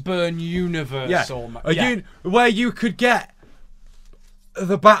 A Brightburn universe. Yeah. Where you could get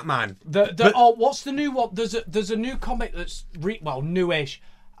the Batman. What's the new one? There's a new comic that's newish.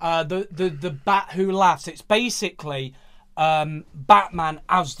 The Bat Who Laughs. It's basically Batman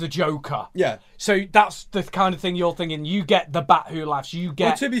as the Joker. Yeah. So that's the kind of thing you're thinking. You get the Bat Who Laughs. You get.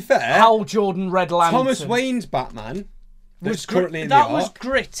 Well, to be fair, Hal Jordan, Red Lantern. Thomas Wayne's Batman was currently in the art. That was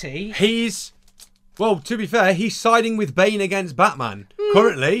gritty. To be fair, he's siding with Bane against Batman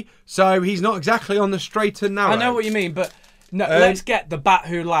currently, so he's not exactly on the straight and narrow. I know what you mean, but no, let's get the Bat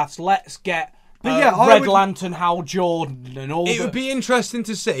Who Laughs. Let's get Red Lantern, Hal Jordan, and all. It would be interesting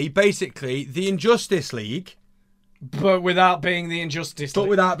to see, basically, the Injustice League. But without being the Injustice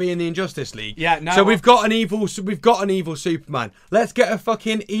League. Yeah, no. So we've got an evil Superman. Let's get a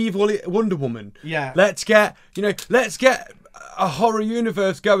fucking evil Wonder Woman. Yeah. Let's get a horror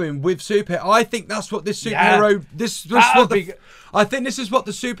universe going with super. I think that's what this superhero. I think this is what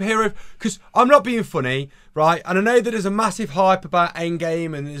the superhero. Because I'm not being funny, right? And I know that there's a massive hype about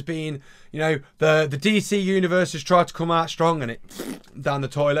Endgame, and there's been, the DC universe has tried to come out strong, and it down the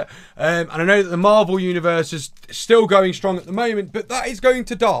toilet. And I know that the Marvel universe is still going strong at the moment, but that is going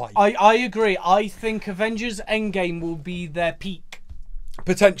to die. I agree. I think Avengers Endgame will be their peak.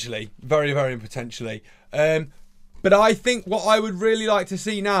 Potentially, very, very potentially. But I think what I would really like to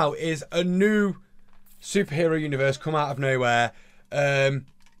see now is a new superhero universe come out of nowhere. And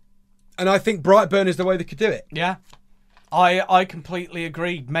I think Brightburn is the way they could do it. Yeah. I completely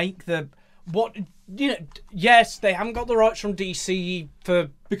agree. Yes, they haven't got the rights from DC for...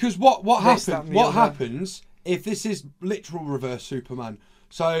 Because what happens if this is literal reverse Superman?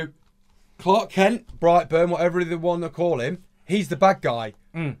 So, Clark Kent, Brightburn, whatever the one they call him, he's the bad guy.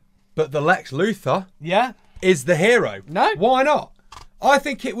 But the Lex Luthor... Yeah. Is the hero. No. Why not? I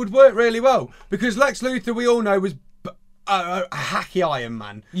think it would work really well. Because Lex Luthor, we all know, was a hacky Iron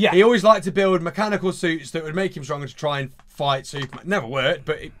Man. Yeah. He always liked to build mechanical suits that would make him stronger to try and fight Superman. Never worked,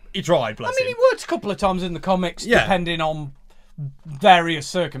 but he tried, bless him. He worked a couple of times in the comics, depending on various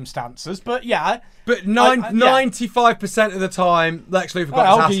circumstances. But yeah. But 95% of the time, Lex Luthor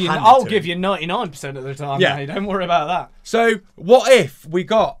got his ass handed to him. I'll give you 99% of the time. Yeah. Don't worry about that. So what if we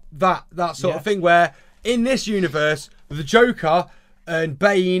got that sort of thing where... In this universe, the Joker and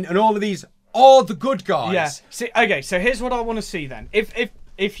Bane and all of these are the good guys. Yeah. See, okay, so here's what I want to see then.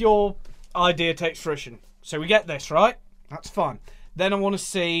 If your idea takes fruition. So we get this, right? That's fine. Then I want to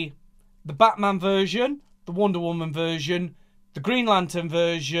see the Batman version, the Wonder Woman version, the Green Lantern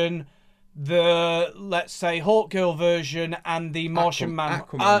version, the, let's say, Hawkgirl version, and the Martian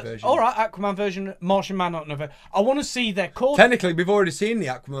Aquaman version. All right, Aquaman version, Martian Manhunter. I want to see their core. Technically, we've already seen the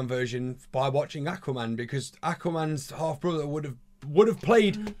Aquaman version by watching Aquaman, because Aquaman's half-brother would have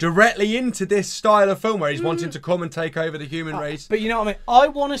played directly into this style of film where he's wanting to come and take over the human race. But you know what I mean? I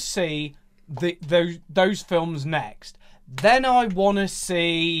want to see those films next. Then I want to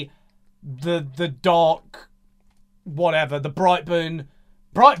see the dark, whatever, the Brightburn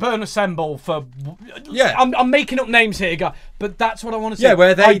Assemble for... Yeah. I'm making up names here, guys. But that's what I want to see. Yeah,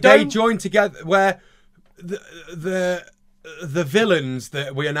 where they join together, where the villains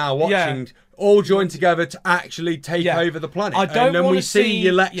that we are now watching all join together to actually take over the planet. And then we see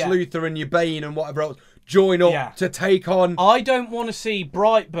your Lex Luthor and your Bane and whatever else join up to take on... I don't want to see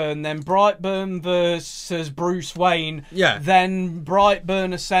Brightburn, then Brightburn versus Bruce Wayne, then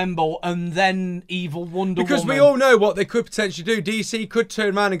Brightburn Assemble, and then Evil Wonder Woman. Because we all know what they could potentially do. DC could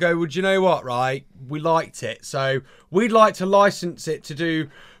turn around and go, well, do you know what, right? We liked it, so we'd like to license it to do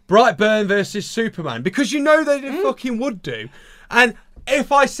Brightburn versus Superman. Because you know they fucking would do. And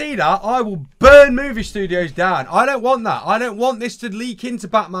if I see that, I will burn movie studios down. I don't want that. I don't want this to leak into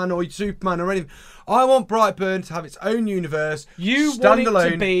Batman or Superman or anything. I want Brightburn to have its own universe. You want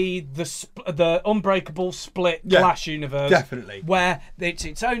it to be the Unbreakable split Glass universe. Definitely. Where it's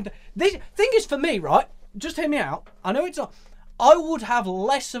its own... The thing is, for me, right? Just hear me out. I know it's not... I would have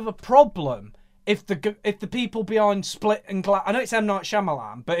less of a problem if the people behind Split and Glass... I know it's M. Night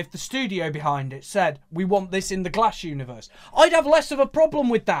Shyamalan, but if the studio behind it said, we want this in the Glass universe, I'd have less of a problem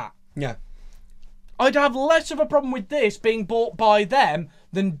with that. Yeah. I'd have less of a problem with this being bought by them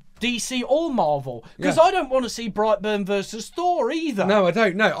than DC or Marvel. Because I don't want to see Brightburn versus Thor either. No, I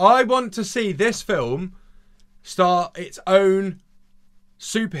don't. No, I want to see this film start its own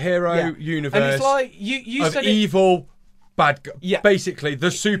superhero universe. And it's like, you of said evil... bad guy. Yeah. Basically, the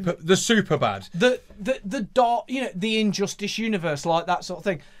super bad. The dark, the Injustice universe, like that sort of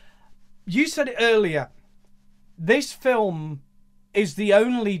thing. You said it earlier. This film is the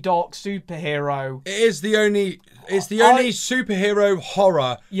only dark superhero. It is the only. It's the only superhero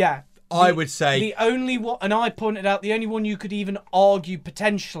horror. Yeah. I would say the only one, and I pointed out the only one you could even argue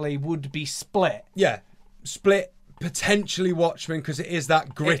potentially would be Split. Yeah, Split. Potentially Watchmen, because it is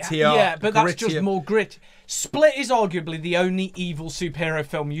that grittier. Yeah, but that's just more grit. Split is arguably the only evil superhero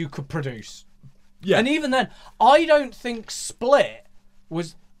film you could produce. Yeah. And even then, I don't think Split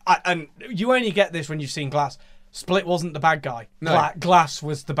was... And you only get this when you've seen Glass. Split wasn't the bad guy. No. Glass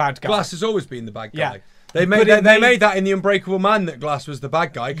was the bad guy. Glass has always been the bad guy. Yeah. They made that in The Unbreakable Man, that Glass was the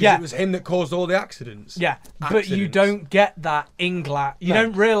bad guy, because it was him that caused all the accidents. Yeah, but you don't get that in Glass. You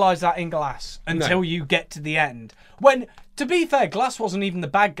don't realise that in Glass until you get to the end. When, to be fair, Glass wasn't even the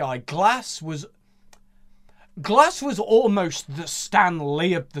bad guy. Glass was almost the Stan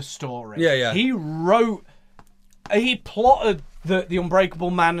Lee of the story. Yeah, yeah. He plotted that the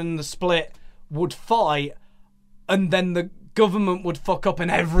Unbreakable Man and the Split would fight, and then the government would fuck up and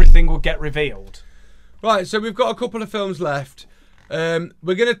everything would get revealed. Right, so we've got a couple of films left. I'm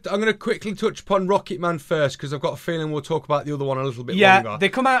gonna quickly touch upon Rocketman first, because I've got a feeling we'll talk about the other one a little bit longer. Yeah, they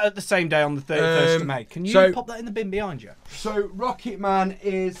come out at the same day on the 31st of May. Can you pop that in the bin behind you? So Rocketman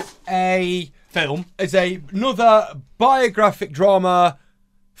is a film. It's another biographic drama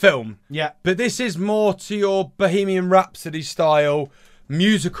film. Yeah. But this is more to your Bohemian Rhapsody style,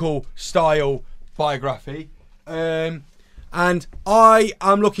 musical style biography. And I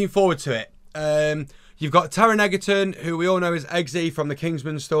am looking forward to it. You've got Taron Egerton, who we all know as Eggsy from the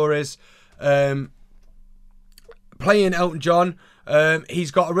Kingsman stories, playing Elton John.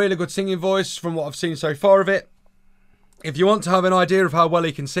 He's got a really good singing voice from what I've seen so far of it. If you want to have an idea of how well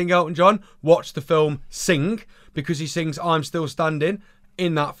he can sing, Elton John, watch the film Sing, because he sings I'm Still Standing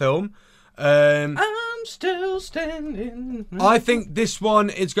in that film. I'm still standing. I think this one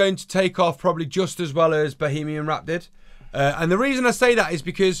is going to take off probably just as well as Bohemian Rhapsody did. And the reason I say that is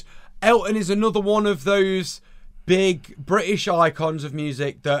because Elton is another one of those big British icons of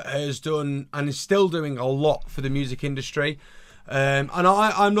music that has done and is still doing a lot for the music industry. And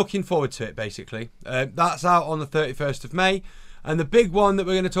I'm looking forward to it, basically. That's out on the 31st of May. And the big one that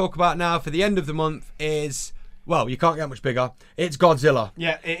we're going to talk about now for the end of the month is, well, you can't get much bigger. It's Godzilla.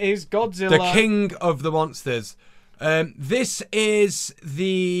 Yeah, it is Godzilla. The king of the monsters. This is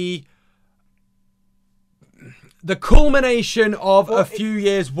the culmination of a few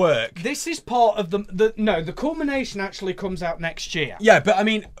years' work. This is part of the culmination actually comes out next year. Yeah, but I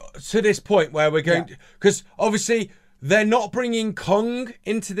mean, to this point where we're going... Because obviously, they're not bringing Kong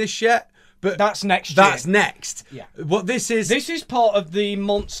into this yet, but... That's next year. That's next. Yeah. What this is... This is part of the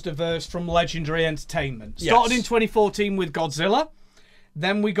Monsterverse from Legendary Entertainment. Started in 2014 with Godzilla.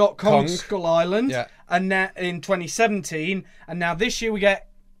 Then we got Kong Skull Island. Yeah. And now in 2017. And now this year we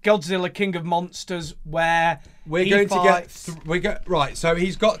get Godzilla King of Monsters, where we're going to get right. So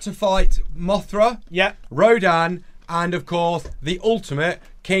he's got to fight Mothra, Rodan, and of course the ultimate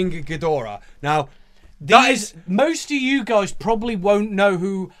King Ghidorah. Now, most of you guys probably won't know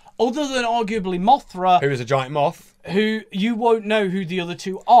who, other than arguably Mothra, who is a giant moth. Who you won't know who the other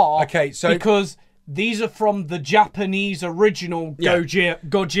two are. Okay, so because these are from the Japanese original Godzilla.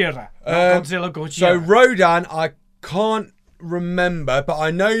 Godzilla. So Rodan, I can't remember, but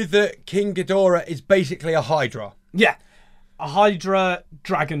I know that King Ghidorah is basically a Hydra. Yeah, a Hydra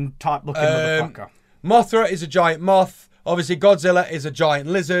dragon type looking motherfucker. Mothra is a giant moth. Obviously, Godzilla is a giant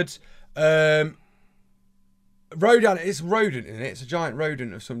lizard. Rodan, it's rodent, isn't it? It's a giant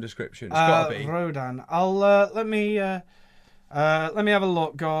rodent of some description. It's gotta be Rodan. I'll let me have a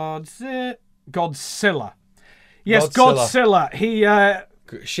look. Godzilla. Yes, Godzilla. He.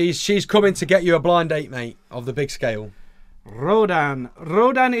 She's coming to get you a blind date, mate, of the big scale. Rodan.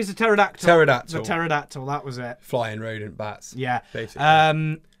 Rodan is a pterodactyl. Pterodactyl. The pterodactyl, that was it. Flying rodent bats. Yeah.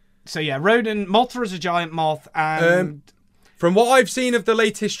 Basically. So yeah, Rodan. Mothra's a giant moth, and from what I've seen of the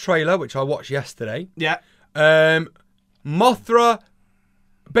latest trailer, which I watched yesterday, yeah, Mothra.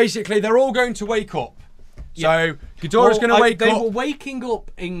 Basically, they're all going to wake up. So Ghidorah's going to wake up. They were waking up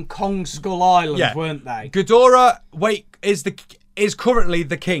in Kong Skull Island, weren't they? Ghidorah is currently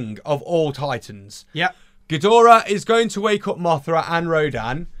the king of all Titans. Yep. Ghidorah is going to wake up Mothra and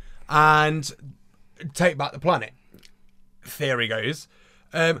Rodan and take back the planet. Theory goes.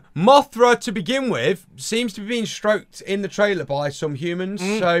 Mothra, to begin with, seems to be being stroked in the trailer by some humans.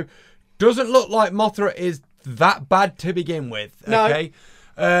 So doesn't look like Mothra is that bad to begin with. Okay.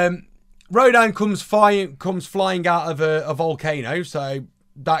 No. Rodan comes flying out of a volcano, so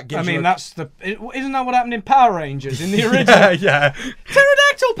that gives. I mean, isn't that what happened in Power Rangers in the original? yeah.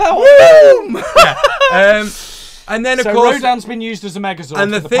 Pterodactyl power. Boom! Yeah. And then of course, Rodan's been used as a Megazord.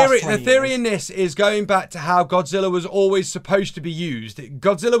 And the theory in this is going back to how Godzilla was always supposed to be used.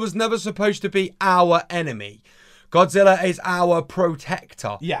 Godzilla was never supposed to be our enemy. Godzilla is our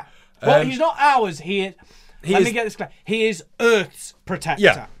protector. Yeah. Well, he's not ours. Let me get this clear. He is Earth's protector.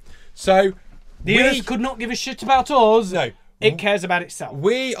 Yeah. So the Earth could not give a shit about us. No. It cares about itself.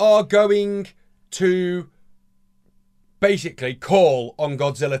 We are going to basically call on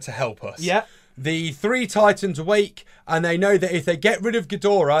Godzilla to help us. Yeah. The three Titans awake, and they know that if they get rid of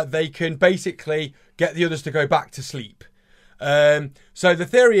Ghidorah, they can basically get the others to go back to sleep. So the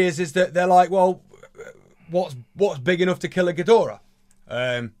theory is that they're like, well, what's big enough to kill a Ghidorah?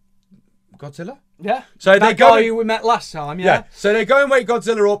 Godzilla? Yeah. So that guy who we met last time, yeah. So they go and wake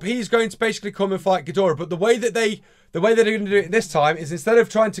Godzilla up. He's going to basically come and fight Ghidorah. But the way they're going to do it this time is instead of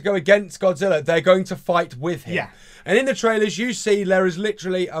trying to go against Godzilla, they're going to fight with him. Yeah. And in the trailers, you see there is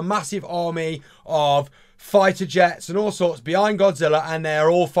literally a massive army of fighter jets and all sorts behind Godzilla, and they're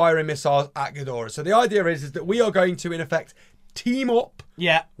all firing missiles at Ghidorah. So the idea is that we are going to, in effect, team up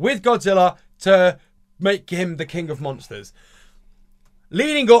with Godzilla to make him the king of monsters.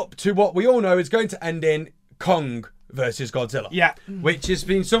 Leading up to what we all know is going to end in Kong versus Godzilla. Yeah. Which has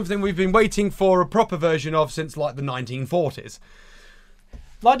been something we've been waiting for a proper version of since like the 1940s.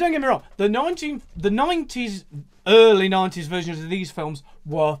 Like, don't get me wrong, the 90s, early 90s versions of these films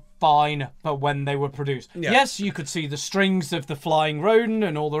were fine for when they were produced. Yeah. Yes, you could see the strings of the flying rodent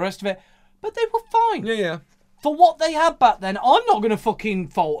and all the rest of it, but they were fine. Yeah, yeah. For what they had back then, I'm not going to fucking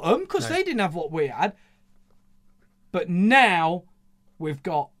fault them because they didn't have what we had. But now we've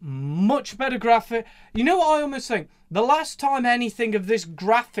got much better graphic. You know what I almost think? The last time anything of this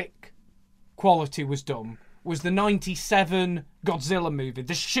graphic quality was done was the 97 Godzilla movie,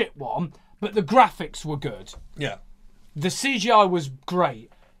 the shit one, but the graphics were good. Yeah. The CGI was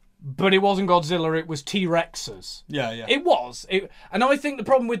great, but it wasn't Godzilla, it was T-Rexes. Yeah, yeah. It was. And I think the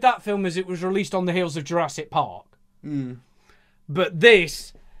problem with that film is it was released on the heels of Jurassic Park. But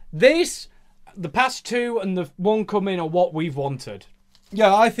this, the past two and the one coming are what we've wanted.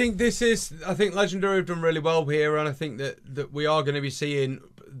 Yeah, I think Legendary have done really well here, and I think that we are going to be seeing,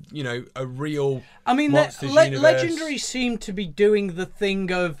 you know, a real Monsters universe. Legendary seem to be doing the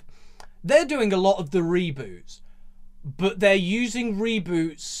thing of, they're doing a lot of the reboots, but they're using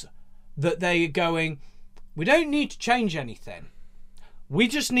reboots that they're going, we don't need to change anything. We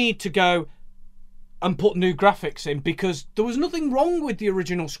just need to go and put new graphics in, because there was nothing wrong with the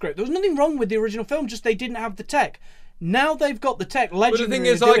original script. There was nothing wrong with the original film, just they didn't have the tech. Now they've got the tech. Legendary. But the thing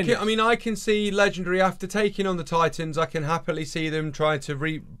is, I can see Legendary after taking on the Titans. I can happily see them trying to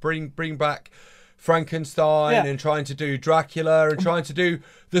bring back Frankenstein and trying to do Dracula and trying to do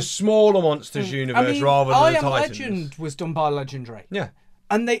the smaller monsters universe rather than the Titans. Legend was done by Legendary. Yeah,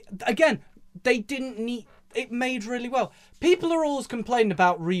 and they didn't need it made really well. People are always complaining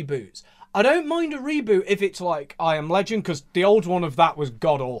about reboots. I don't mind a reboot if it's like I Am Legend, because the old one of that was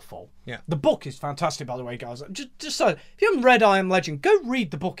god awful. Yeah. The book is fantastic, by the way, guys. Just so, if you haven't read I Am Legend, go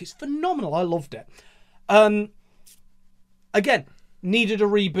read the book. It's phenomenal. I loved it. Again, needed a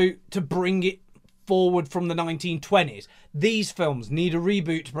reboot to bring it forward from the 1920s. These films need a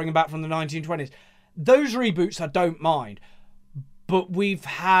reboot to bring them back from the 1920s. Those reboots I don't mind. But we've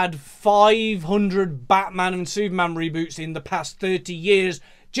had 500 Batman and Superman reboots in the past 30 years.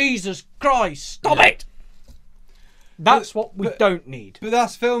 Jesus Christ, stop it! That's what we don't need. But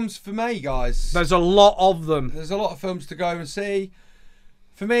that's films for me, guys. There's a lot of them. There's a lot of films to go and see.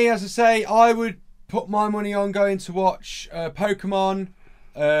 For me, as I say, I would put my money on going to watch Pokemon,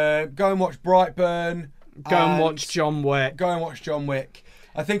 go and watch Brightburn. Go and watch John Wick. Go and watch John Wick.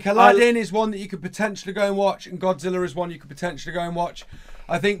 I think Aladdin is one that you could potentially go and watch, and Godzilla is one you could potentially go and watch.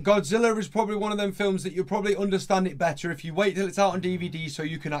 I think Godzilla is probably one of them films that you'll probably understand it better if you wait till it's out on DVD so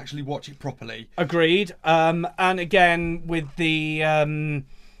you can actually watch it properly. Agreed. And again, with the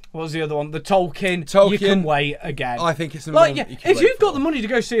what was the other one? The Tolkien. You can wait again. I think it's like, yeah, if you've got the money to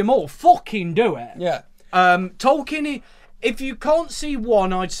go see them all, fucking do it. Yeah. Tolkien. If you can't see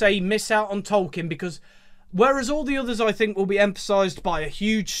one, I'd say miss out on Tolkien, because whereas all the others I think will be emphasised by a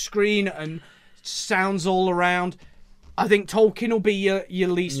huge screen and sounds all around, I think Tolkien will be your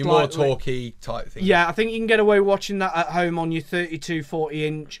least your more talky type thing. Yeah, I think you can get away watching that at home on your 32, 40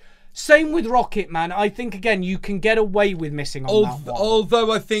 inch. Same with Rocket Man. I think, again, you can get away with missing on that one.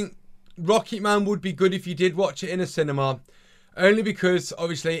 Although I think Rocket Man would be good if you did watch it in a cinema. Only because,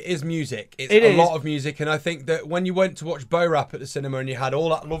 obviously, it is music. It's a lot of music. And I think that when you went to watch Bo Rap at the cinema and you had all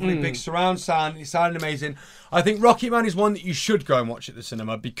that lovely big surround sound, it sounded amazing. I think Rocket Man is one that you should go and watch at the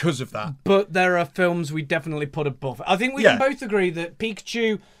cinema because of that. But there are films we definitely put above it. I think we can both agree that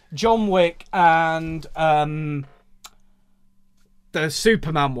Pikachu, John Wick, and the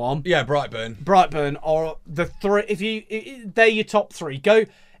Superman one. Yeah, Brightburn. Brightburn are the three. They're your top three.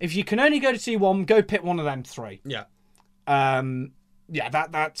 If you can only go to see one, go pick one of them three. Yeah. That's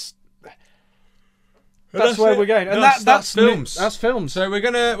where we're going, and that's films. That's films. So we're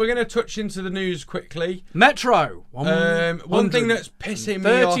gonna touch into the news quickly. Metro. One thing that's pissing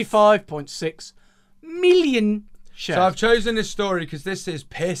me off. 35.6 million shares. So I've chosen this story because this is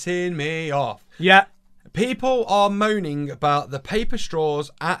pissing me off. Yeah. People are moaning about the paper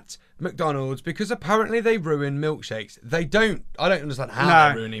straws at McDonald's because apparently they ruin milkshakes. They don't. I don't understand how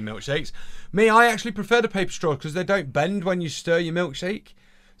they're ruining milkshakes. Me, I actually prefer the paper straws because they don't bend when you stir your milkshake.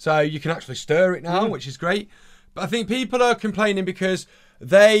 So you can actually stir it now, which is great. But I think people are complaining because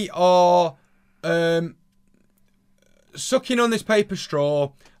they are sucking on this paper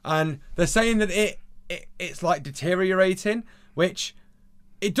straw and they're saying that it's like deteriorating, which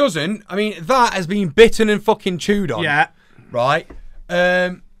it doesn't. I mean, that has been bitten and fucking chewed on. Yeah. Right?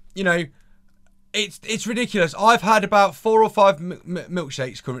 You know, it's ridiculous. I've had about 4 or 5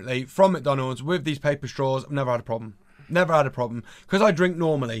 milkshakes currently from McDonald's with these paper straws. I've never had a problem. Never had a problem. Because I drink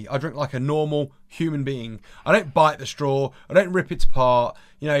normally. I drink like a normal human being. I don't bite the straw. I don't rip it apart.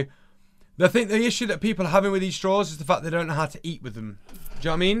 You know, the issue that people are having with these straws is the fact they don't know how to eat with them. Do you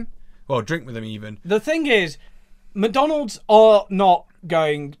know what I mean? Well, drink with them even. The thing is, McDonald's are not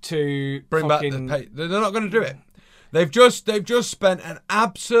going to bring back the they're not going to do it. They've just spent an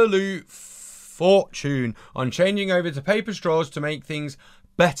absolute fortune on changing over to paper straws to make things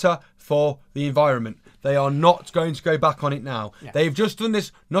better for the environment. They are not going to go back on it now. Yeah. They've just done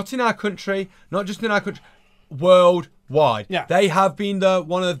this, not in our country, not just in our country, worldwide. Yeah. They have been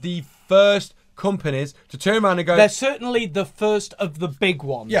one of the first companies to turn around and go... They're certainly the first of the big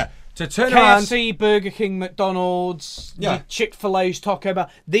ones. Yeah. To turn around... KFC, Burger King, McDonald's, Chick-fil-A's, Taco Bell.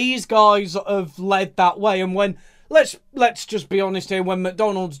 These guys have led that way. And when... Let's just be honest here. When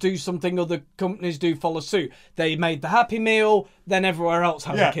McDonald's do something, other companies do follow suit. They made the Happy Meal, then everywhere else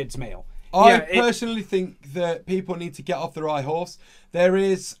has a kids' meal. I personally think that people need to get off their high horse. There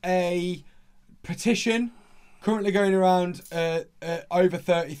is a petition currently going around over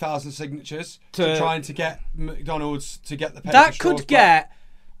 30,000 signatures to trying to get McDonald's to get the paper that straws could get.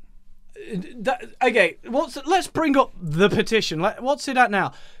 Okay, let's bring up the petition. What's it at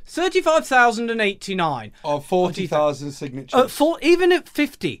now? 35,089 of 40,000 signatures. Even at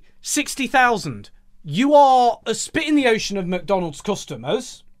 50, 60,000, you are a spit in the ocean of McDonald's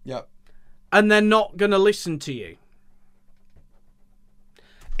customers. Yep. And they're not going to listen to you.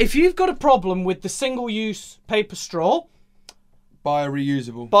 If you've got a problem with the single-use paper straw, buy a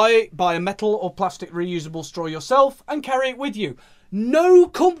reusable. Buy a metal or plastic reusable straw yourself and carry it with you. No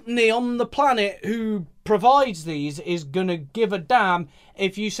company on the planet who provides these is going to give a damn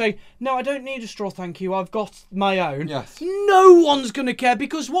if you say, no, I don't need a straw, thank you, I've got my own. Yes. No one's going to care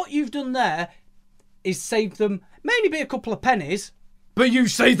because what you've done there is save them, maybe be a couple of pennies, but you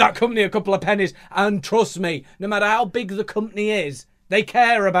saved that company a couple of pennies, and trust me, no matter how big the company is, they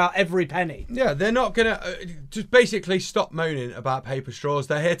care about every penny. Yeah, they're not going to... just basically stop moaning about paper straws.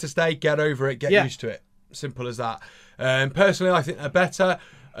 They're here to stay. Get over it. Get used to it. Simple as that. Personally, I think they're better.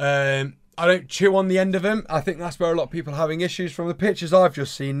 I don't chew on the end of them. I think that's where a lot of people are having issues. From the pictures I've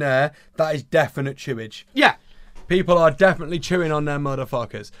just seen there, that is definite chewage. Yeah. People are definitely chewing on them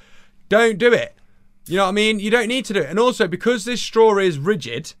motherfuckers. Don't do it. You know what I mean? You don't need to do it. And also, because this straw is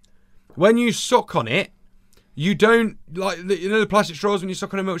rigid, when you suck on it, you don't, like, the plastic straws when you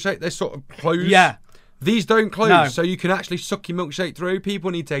suck on a milkshake, they sort of close. Yeah. These don't close, so you can actually suck your milkshake through. People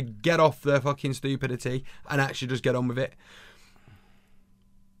need to get off their fucking stupidity and actually just get on with it.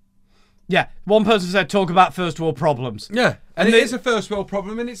 Yeah, one person said talk about first world problems. Yeah, and it is a first world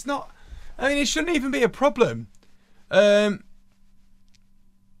problem, and it's not. I mean, it shouldn't even be a problem. They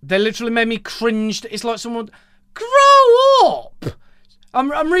literally made me cringe. It's like someone grow up.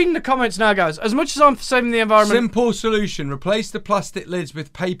 I'm reading the comments now, guys. As much as I'm for saving the environment, simple solution: replace the plastic lids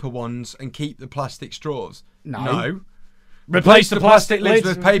with paper ones and keep the plastic straws. No. Replace the plastic lids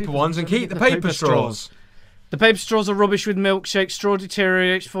with paper ones and keep the paper straws. The paper straws are rubbish with milkshake. Straw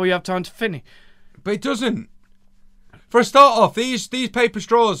deteriorates before you have time to finish. But it doesn't. For a start off, these paper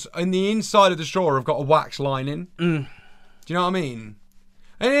straws in the inside of the straw have got a wax lining. Do you know what I mean?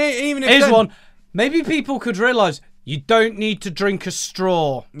 And even if here's one. Maybe people could realise you don't need to drink a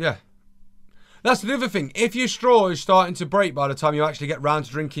straw. Yeah. That's the other thing. If your straw is starting to break by the time you actually get round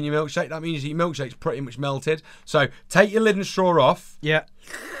to drinking your milkshake, that means your milkshake's pretty much melted. So take your lid and straw off. Yeah.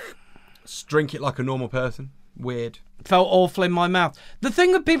 Drink it like a normal person. Weird. Felt awful in my mouth. The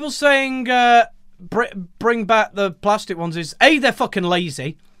thing with people saying bring back the plastic ones is A, they're fucking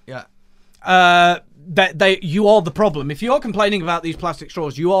lazy. Yeah. You are the problem. If you are complaining about these plastic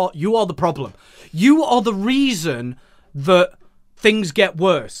straws, you are the problem. You are the reason that things get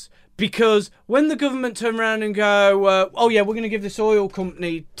worse. Because when the government turn around and go, oh yeah, we're going to give this oil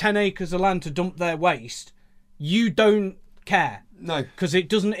company 10 acres of land to dump their waste, you don't care. No. Because it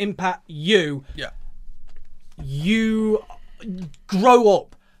doesn't impact you. Yeah. You grow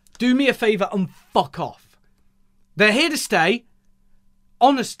up. Do me a favour and fuck off. They're here to stay.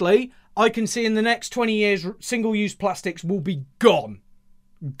 Honestly, I can see in the next 20 years, single-use plastics will be gone.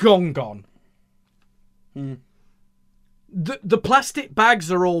 Gone. The plastic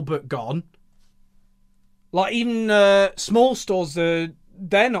bags are all but gone. Like, even small stores, they're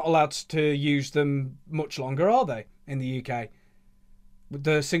not allowed to use them much longer, are they, in the UK? With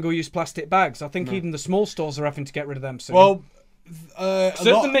the single-use plastic bags. I think even the small stores are having to get rid of them soon. Well,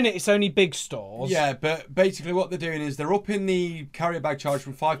 so at the minute, it's only big stores. Yeah, but basically what they're doing is they're upping the carrier bag charge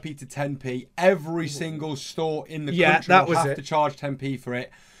from 5p to 10p. Every single store in the country will have to charge 10p for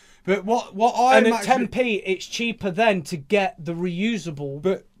it. But what I and at 10p, it's cheaper then to get the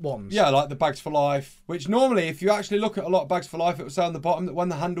reusable ones. Yeah, like the Bags for Life, which normally, if you actually look at a lot of Bags for Life, it will say on the bottom that when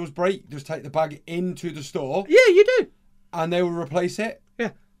the handles break, just take the bag into the store. Yeah, you do. And they will replace it.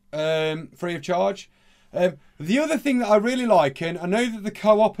 Yeah. Free of charge. The other thing that I really like, and I know that the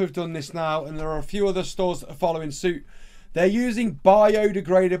Co-op have done this now, and there are a few other stores that are following suit. They're using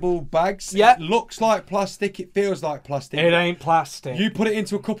biodegradable bags. Yeah. It looks like plastic. It feels like plastic. It ain't plastic. You put it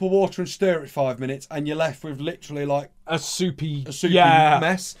into a cup of water and stir it 5 minutes, and you're left with literally like a soupy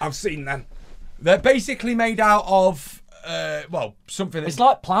mess. I've seen them. They're basically made out of something. It's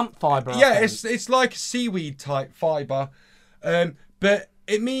like plant fibre. Yeah, it's like seaweed type fibre, but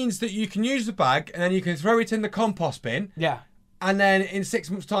it means that you can use the bag and then you can throw it in the compost bin. Yeah. And then in 6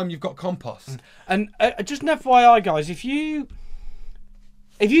 months' time, you've got compost. And just an FYI, guys, if you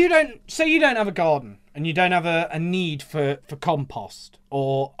don't have a garden and you don't have a need for compost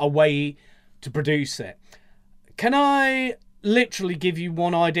or a way to produce it, can I literally give you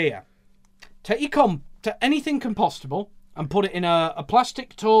one idea? Take your anything compostable and put it in a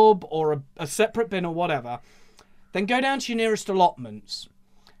plastic tub or a separate bin or whatever. Then go down to your nearest allotments,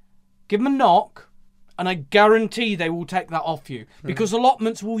 give them a knock, and I guarantee they will take that off you. Because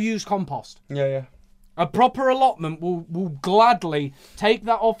allotments will use compost. Yeah. A proper allotment will gladly take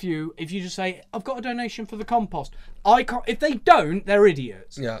that off you if you just say, I've got a donation for the compost. If they don't, they're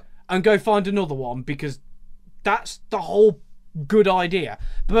idiots. Yeah. And go find another one, because that's the whole good idea.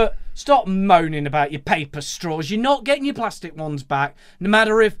 But stop moaning about your paper straws. You're not getting your plastic ones back, no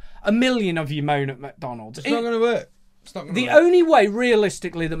matter if 1 million of you moan at McDonald's. It's not going to work. The only way,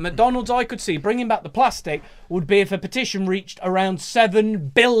 realistically, that McDonald's I could see bringing back the plastic would be if a petition reached around 7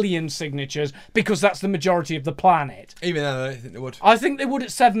 billion signatures, because that's the majority of the planet. Even then, I don't think they would. I think they would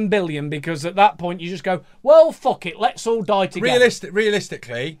at 7 billion, because at that point you just go, well, fuck it, let's all die together.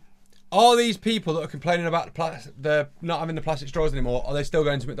 Realistically, are these people that are complaining about the not having the plastic straws anymore, are they still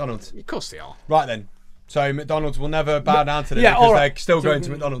going to McDonald's? Of course they are. Right then. So McDonald's will never bow down to them because they're still going to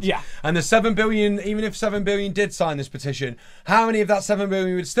McDonald's. Yeah. And the 7 billion, even if 7 billion did sign this petition, how many of that 7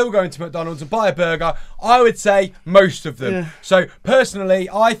 billion would still go into McDonald's and buy a burger? I would say most of them. Yeah. So personally,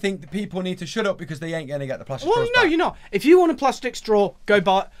 I think that people need to shut up because they ain't going to get the plastic straws back. You're not. If you want a plastic straw, go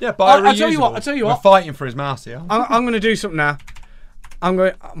buy. Yeah, buy a reusable. I'll tell you what. We're fighting for his mouse here. I'm going to do something now. I'm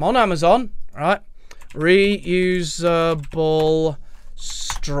on Amazon, right? Reusable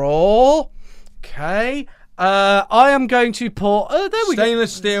straw. Okay. I am going to put. There we go.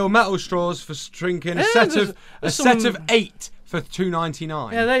 Stainless steel metal straws for drinking. A set of 8 for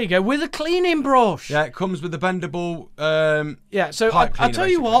 $2.99. Yeah, there you go. With a cleaning brush. Yeah, it comes with a bendable. Yeah. So pipe I cleaner, tell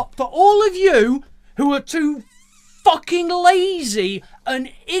you basically. what, for all of you who are too fucking lazy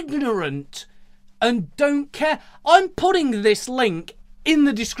and ignorant and don't care, I'm putting this link in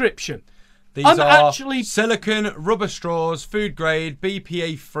the description. These I'm are actually silicone rubber straws, food grade,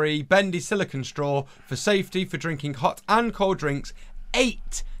 BPA free, bendy silicone straw for safety for drinking hot and cold drinks.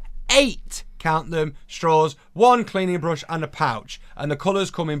 Eight, count them, straws, 1 cleaning brush and a pouch. And the colours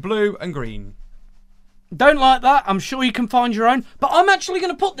come in blue and green. don't like that. I'm sure you can find your own, but I'm actually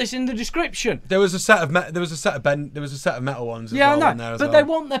going to put this in the description. There was a set of metal ones as Yeah, well I in there know, as but well. they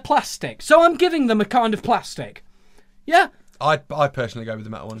want their plastic, so I'm giving them a kind of plastic. Yeah. I personally go with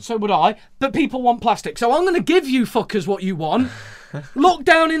the metal ones. So would I, but people want plastic. So I'm going to give you fuckers what you want. Look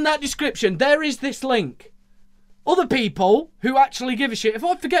down in that description. There is this link. Other people who actually give a shit, if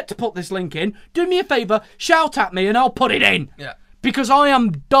I forget to put this link in, do me a favour, shout at me and I'll put it in. Yeah. Because I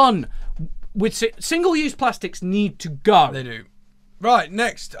am done with single-use plastics need to go. They do. Right,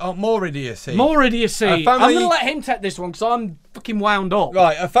 next, more idiocy. More idiocy. Family... I'm going to let him take this one because I'm fucking wound up.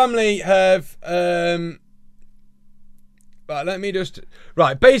 Right, a family have... Right, let me just...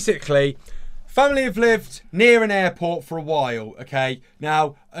 Right, basically, family have lived near an airport for a while, okay?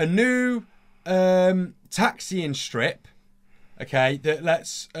 Now, a new taxiing strip, okay, that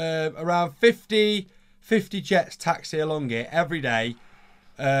lets around 50 jets taxi along it every day,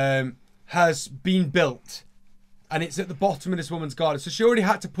 has been built. And it's at the bottom of this woman's garden. So she already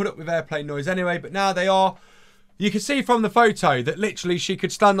had to put up with airplane noise anyway, but now they are... You can see from the photo that literally she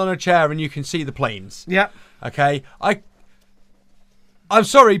could stand on a chair and you can see the planes. Yeah. Okay, I'm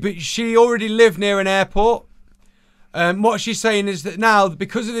sorry, but she already lived near an airport. What she's saying is that now,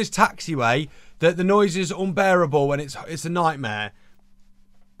 because of this taxiway, that the noise is unbearable and it's a nightmare.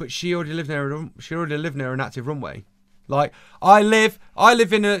 But she already lived near an active runway. Like I live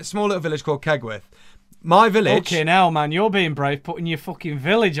in a small little village called Kegworth. My village. Okay, now man, you're being brave, putting your fucking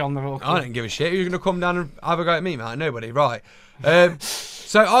village on the hook. I don't give a shit. Who's gonna come down and have a go at me, man? Nobody, right?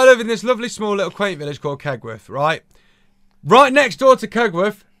 So I live in this lovely small little quaint village called Kegworth, right? Right next door to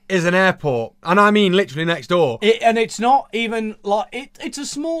Kegworth is an airport, and I mean literally next door. And it's not even like it's a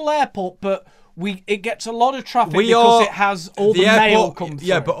small airport, but it gets a lot of traffic because it has all the mail come through.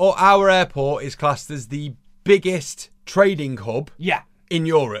 Yeah, but our airport is classed as the biggest trading hub. Yeah. In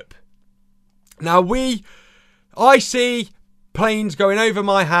Europe. Now I see planes going over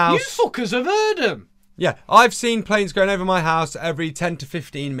my house. You fuckers have heard them. Yeah, I've seen planes going over my house every 10 to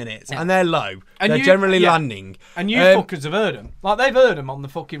 15 minutes, and they're low. And they're generally landing. And you fuckers have heard them. Like, they've heard them on the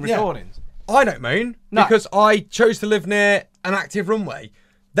fucking recordings. Yeah. I don't moan, because I chose to live near an active runway.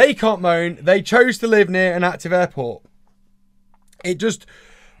 They can't moan. They chose to live near an active airport. It just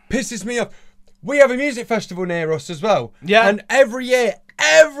pisses me off. We have a music festival near us as well. Yeah. And every year,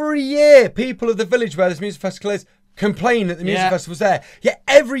 people of the village where this music festival is complain that the music festival's there. Yet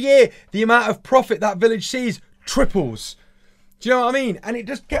every year, the amount of profit that village sees triples. Do you know what I mean? And it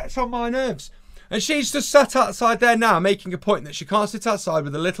just gets on my nerves. And she's just sat outside there now making a point that she can't sit outside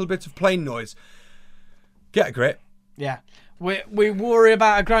with a little bit of plane noise. Get a grip. Yeah. We worry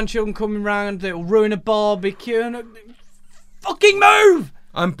about our grandchildren coming round, it'll ruin a barbecue. And fucking move!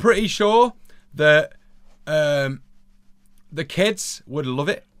 I'm pretty sure that the kids would love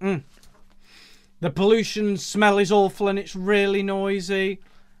it. Mm. The pollution smell is awful and it's really noisy.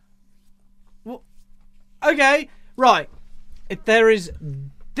 Well, okay, right. If there is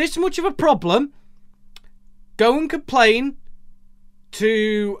this much of a problem, go and complain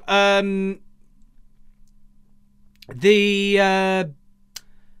to I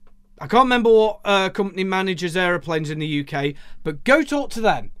can't remember what company manages aeroplanes in the UK, but go talk to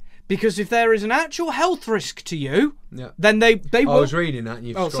them. Because if there is an actual health risk to you, then they will... I was reading that and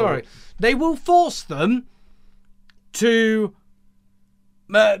you've sorry. They will force them to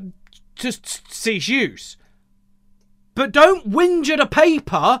cease use. But don't whinge at a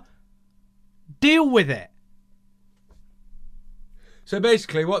paper. Deal with it. So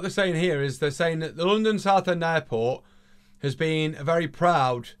basically what they're saying here is they're saying that the London Southend Airport has been a very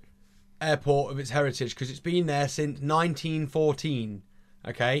proud airport of its heritage because it's been there since 1914.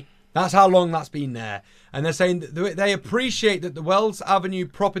 Okay? That's how long that's been there. And they're saying that they appreciate that the Wells Avenue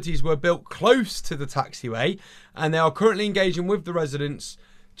properties were built close to the taxiway and they are currently engaging with the residents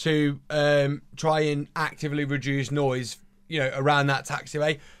to try and actively reduce noise, around that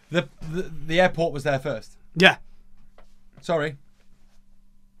taxiway. The airport was there first. Yeah. Sorry.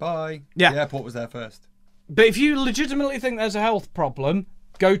 Bye. Yeah. The airport was there first. But if you legitimately think there's a health problem,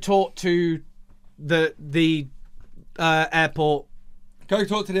 go talk to the airport. Go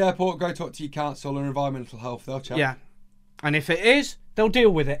talk to the airport, go talk to your council and environmental health, they'll chat. Yeah. And if it is, they'll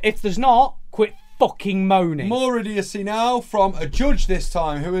deal with it. If there's not, quit fucking moaning. More idiocy now from a judge this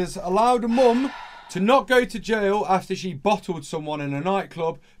time, who has allowed a mum to not go to jail after she bottled someone in a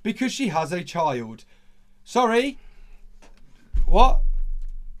nightclub because she has a child. Sorry? What?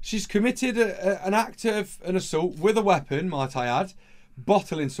 She's committed an act of an assault with a weapon, might I add,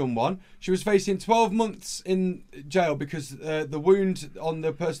 bottling someone. She was facing 12 months in jail because the wound on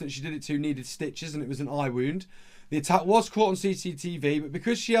the person that she did it to needed stitches, and it was an eye wound. The attack was caught on CCTV, but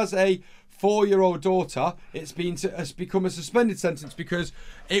because she has a 4-year-old daughter, it's become a suspended sentence because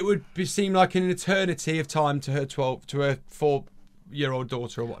it would seem like an eternity of time to her 4-year-old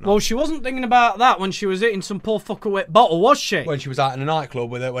daughter or whatnot. Well, she wasn't thinking about that when she was eating some poor fucker with bottle, was she? When she was out in a nightclub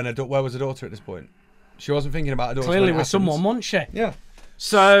with her, where was her daughter at this point? She wasn't thinking about her daughter. Clearly with someone, wasn't she? Yeah.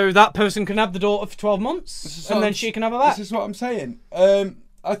 So that person can have the daughter for 12 months, and then she can have her back. This is what I'm saying.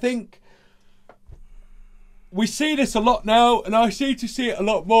 I think we see this a lot now, and I seem to see it a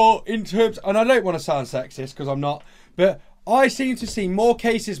lot more in terms, and I don't want to sound sexist because I'm not, but I seem to see more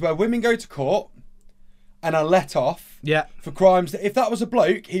cases where women go to court and are let off for crimes that if that was a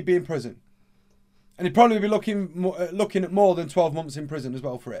bloke, he'd be in prison. And he'd probably be looking at more than 12 months in prison as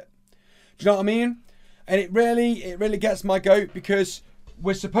well for it. Do you know what I mean? And it really gets my goat because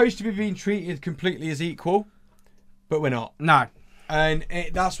we're supposed to be being treated completely as equal, but we're not. No. And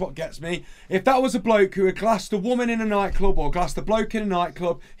that's what gets me. If that was a bloke who had glassed a woman in a nightclub or glassed a bloke in a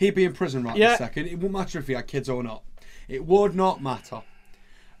nightclub, he'd be in prison this second. It wouldn't matter if he had kids or not. It would not matter.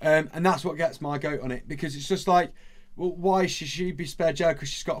 And that's what gets my goat on it, because it's just like, well, why should she be spared jail because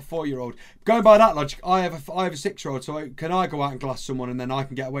she's got a 4-year-old? Going by that logic, I have a 6-year-old, so can I go out and glass someone and then I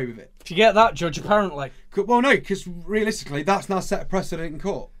can get away with it? If you get that, Judge, apparently. Well, no, because realistically, that's now set a precedent in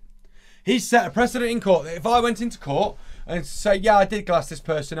court. He's set a precedent in court that if I went into court and say, yeah, I did glass this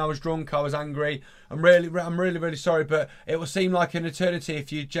person, I was drunk, I was angry, I'm really sorry, but it will seem like an eternity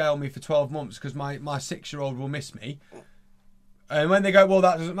if you jail me for 12 months because my 6-year-old will miss me. And when they go, well,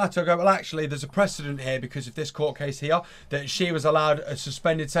 that doesn't matter, I go, well, actually, there's a precedent here because of this court case here that she was allowed a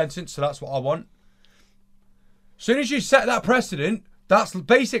suspended sentence, so that's what I want. As soon as you set that precedent, that's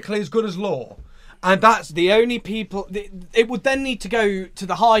basically as good as law. And that's the only people... It would then need to go to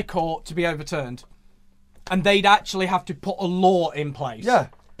the High Court to be overturned. And they'd actually have to put a law in place. Yeah.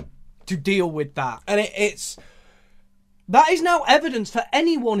 To deal with that. And it's... That is now evidence for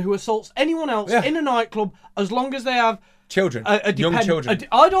anyone who assaults anyone else in a nightclub, as long as they have... Children. Young children.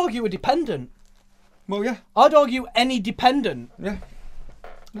 I'd argue a dependent. Well, yeah. I'd argue any dependent. Yeah.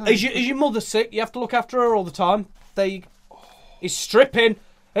 No, is your mother sick? You have to look after her all the time. He's stripping.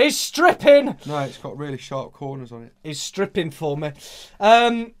 He's stripping. No, it's got really sharp corners on it. He's stripping for me.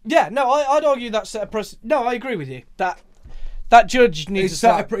 I'd argue that set a precedent. No, I agree with you. That judge needs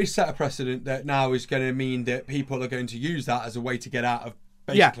to set a precedent that now is going to mean that people are going to use that as a way to get out of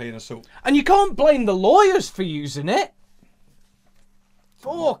basically an assault. And you can't blame the lawyers for using it.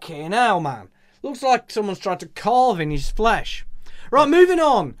 Fucking hell, man. Looks like someone's tried to carve in his flesh. Right, moving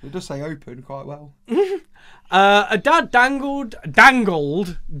on. It does say open quite well. A dad dangled,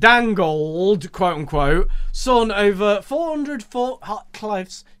 quote unquote, son over 400-foot hot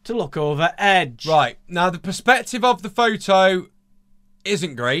cliffs to look over edge. Right, now the perspective of the photo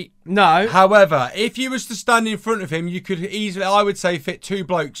isn't great. No. However, if you was to stand in front of him, you could easily, I would say, fit 2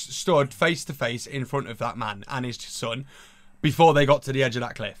 blokes stood face to face in front of that man and his son before they got to the edge of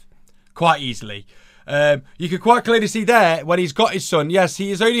that cliff. Quite easily. You could quite clearly see there when he's got his son. Yes, he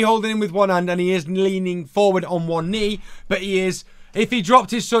is only holding him with one hand and he is leaning forward on one knee. But if he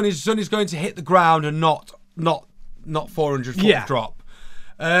dropped his son is going to hit the ground and not 400 foot drop.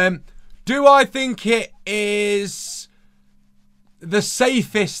 Do I think it is the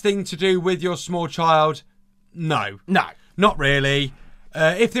safest thing to do with your small child? No, not really.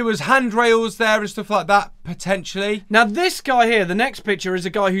 If there was handrails there and stuff like that, potentially. Now, this guy here, the next picture, is a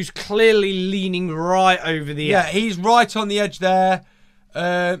guy who's clearly leaning right over the edge. Yeah, he's right on the edge there.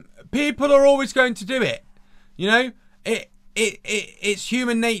 People are always going to do it. You know, it's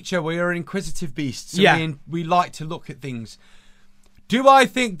human nature. We are inquisitive beasts. So we like to look at things. Do I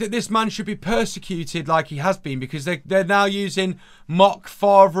think that this man should be persecuted like he has been? Because they're now using mock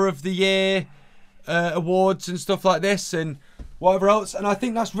Father of the Year awards and stuff like this and whatever else. And I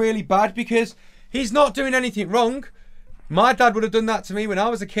think that's really bad because he's not doing anything wrong. My dad would have done that to me when I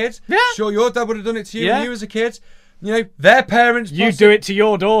was a kid. Yeah. Sure, your dad would have done it to you when you was a kid. You know, their parents... You do it to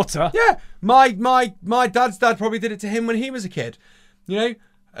your daughter. Yeah. My dad's dad probably did it to him when he was a kid. You know,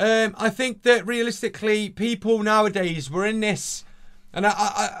 I think that realistically, people nowadays, we're in this And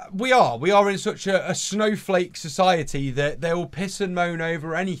we are in such a snowflake society that they will piss and moan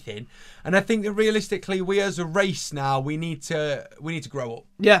over anything. And I think that realistically, we as a race now, we need to grow up.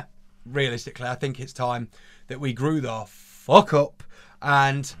 Yeah. Realistically, I think it's time that we grew the fuck up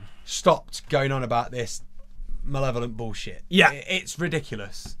and stopped going on about this malevolent bullshit. Yeah. It's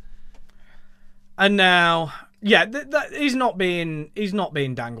ridiculous. And now, yeah, he's not being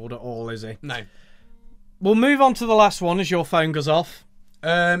dangled at all, is he? No. We'll move on to the last one as your phone goes off.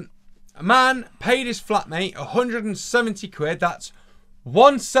 A man paid his flatmate 170 quid, that's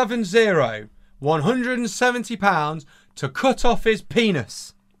 170 pounds, to cut off his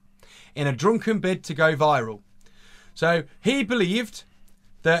penis in a drunken bid to go viral. So he believed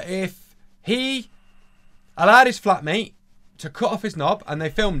that if he allowed his flatmate to cut off his knob and they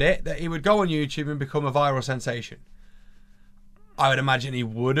filmed it, that he would go on YouTube and become a viral sensation. I would imagine he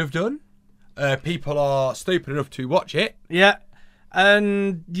would have done. People are stupid enough to watch it. Yeah.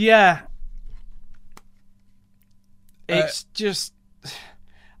 And yeah. It's just...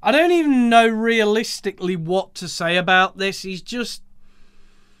 I don't even know realistically what to say about this. He's just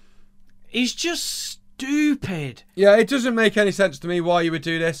stupid. Yeah, it doesn't make any sense to me why you would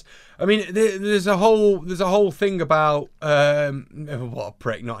do this. I mean, there's a whole thing about what a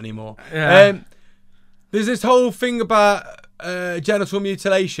prick, not anymore. Yeah. There's this whole thing about genital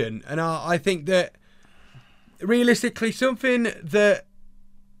mutilation, and I think that realistically, something that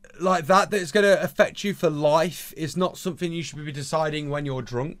like that's going to affect you for life is not something you should be deciding when you're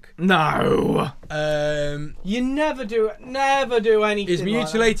drunk. No. You never do anything. His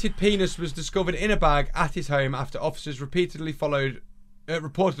mutilated penis was discovered in a bag at his home after officers reportedly followed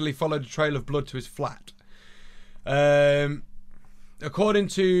a trail of blood to his flat. According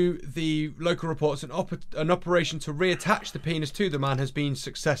to the local reports, an operation to reattach the penis to the man has been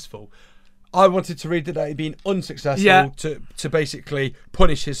successful. I wanted to read that it had been unsuccessful to basically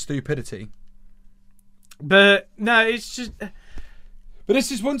punish his stupidity. But no, it's just... But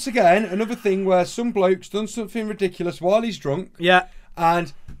this is once again another thing where some bloke's done something ridiculous while he's drunk. Yeah.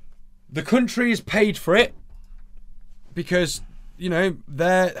 And the country is paid for it because, you know,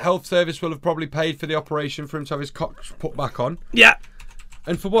 their health service will have probably paid for the operation for him to have his cock put back on. Yeah.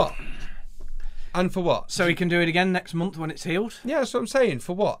 And for what? And for what? So he can do it again next month when it's healed? Yeah, that's what I'm saying.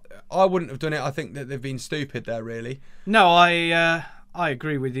 For what? I wouldn't have done it. I think that they've been stupid there, really. No, I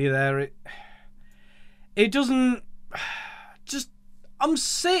agree with you there. It doesn't... Just... I'm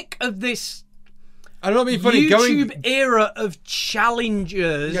sick of this... I'm not being funny. YouTube era of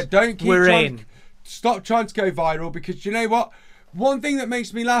challengers. Yeah, don't keep stop trying to go viral, because you know what? One thing that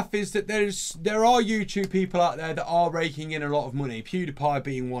makes me laugh is that there are YouTube people out there that are raking in a lot of money. PewDiePie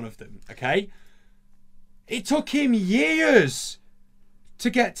being one of them. Okay. It took him years to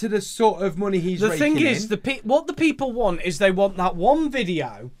get to the sort of money he's raking in. The thing is, what the people want is they want that one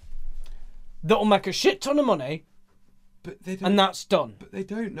video that'll make a shit ton of money, but they don't, and that's done. But they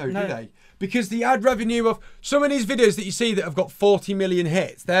don't know, do they? Because the ad revenue of some of these videos that you see that have got 40 million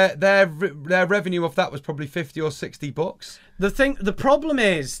hits, their revenue off that was probably 50 or 60 bucks. The problem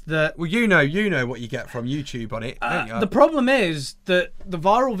is that... Well, you know what you get from YouTube on it, don't you? The problem is that the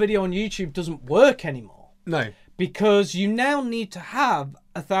viral video on YouTube doesn't work anymore. No. Because you now need to have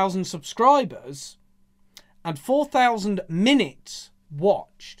 1,000 subscribers and 4,000 minutes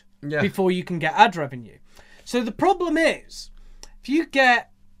watched before you can get ad revenue. So the problem is, if you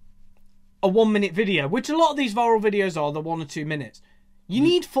get a 1-minute video, which a lot of these viral videos are, the 1 or 2 minutes, you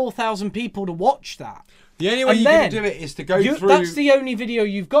need 4,000 people to watch that. The only way you're going to do it is to go through... That's the only video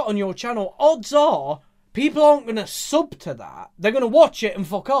you've got on your channel. Odds are, people aren't going to sub to that. They're going to watch it and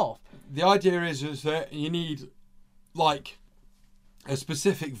fuck off. The idea is that you need, like, a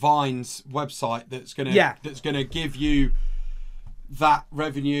specific Vines website that's gonna give you that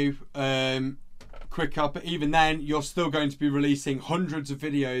revenue quicker. But even then, you're still going to be releasing hundreds of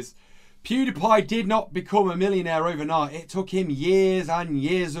videos. PewDiePie did not become a millionaire overnight. It took him years and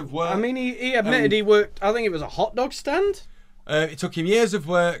years of work. I mean, he admitted he worked, I think it was a hot dog stand. It took him years of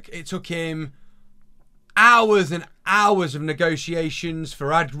work. It took him hours and hours of negotiations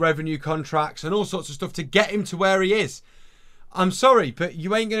for ad revenue contracts and all sorts of stuff to get him to where he is. I'm sorry, but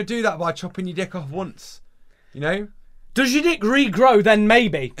you ain't going to do that by chopping your dick off once. You know? Does your dick regrow then?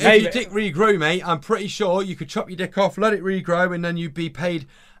 Maybe. If your dick regrew, mate, I'm pretty sure you could chop your dick off, let it regrow, and then you'd be paid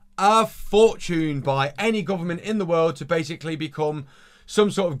a fortune by any government in the world to basically become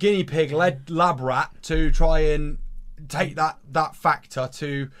some sort of guinea pig lab rat to try and take that factor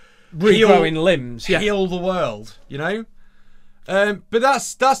to regrowing limbs, heal the world, you know. But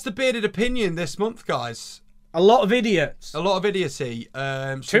that's the bearded opinion this month, guys. A lot of idiots. A lot of idiocy.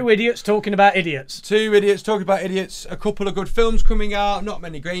 Two idiots talking about idiots. Two idiots talking about idiots. A couple of good films coming out. Not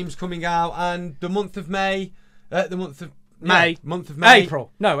many games coming out. And the month of May. Month of May.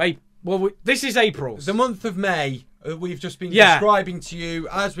 April. No, April. Well, this is April's. The month of May, we've just been describing to you,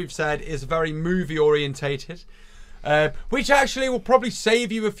 as we've said, is very movie orientated, which actually will probably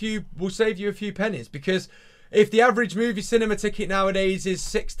save you a few pennies, because if the average movie cinema ticket nowadays is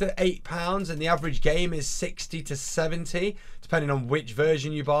 £6 to £8 and the average game is 60 to 70, depending on which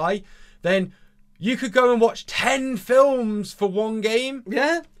version you buy, then you could go and watch 10 films for one game.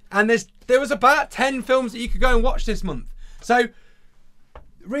 Yeah. And there was about 10 films that you could go and watch this month. So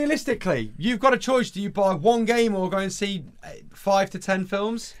realistically, you've got a choice. Do you buy one game or go and see 5 to 10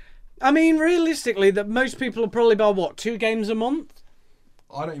 films? I mean, realistically, that most people will probably buy, what, 2 games a month?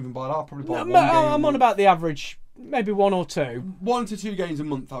 I don't even buy that. I'll probably buy one game. I'm on about the average, maybe 1 or 2. 1 to 2 games a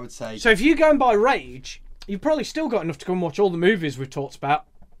month, I would say. So if you go and buy Rage, you've probably still got enough to go and watch all the movies we've talked about.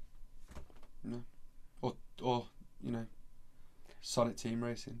 No. Or you know, Sonic Team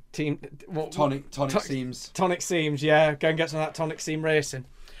Racing. Tonic Seams. Tonic Seams, yeah. Go and get some of that Tonic Seam Racing.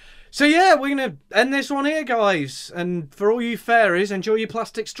 So yeah, we're going to end this one here, guys. And for all you fairies, enjoy your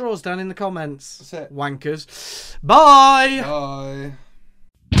plastic straws down in the comments. That's it. Wankers. Bye! Bye.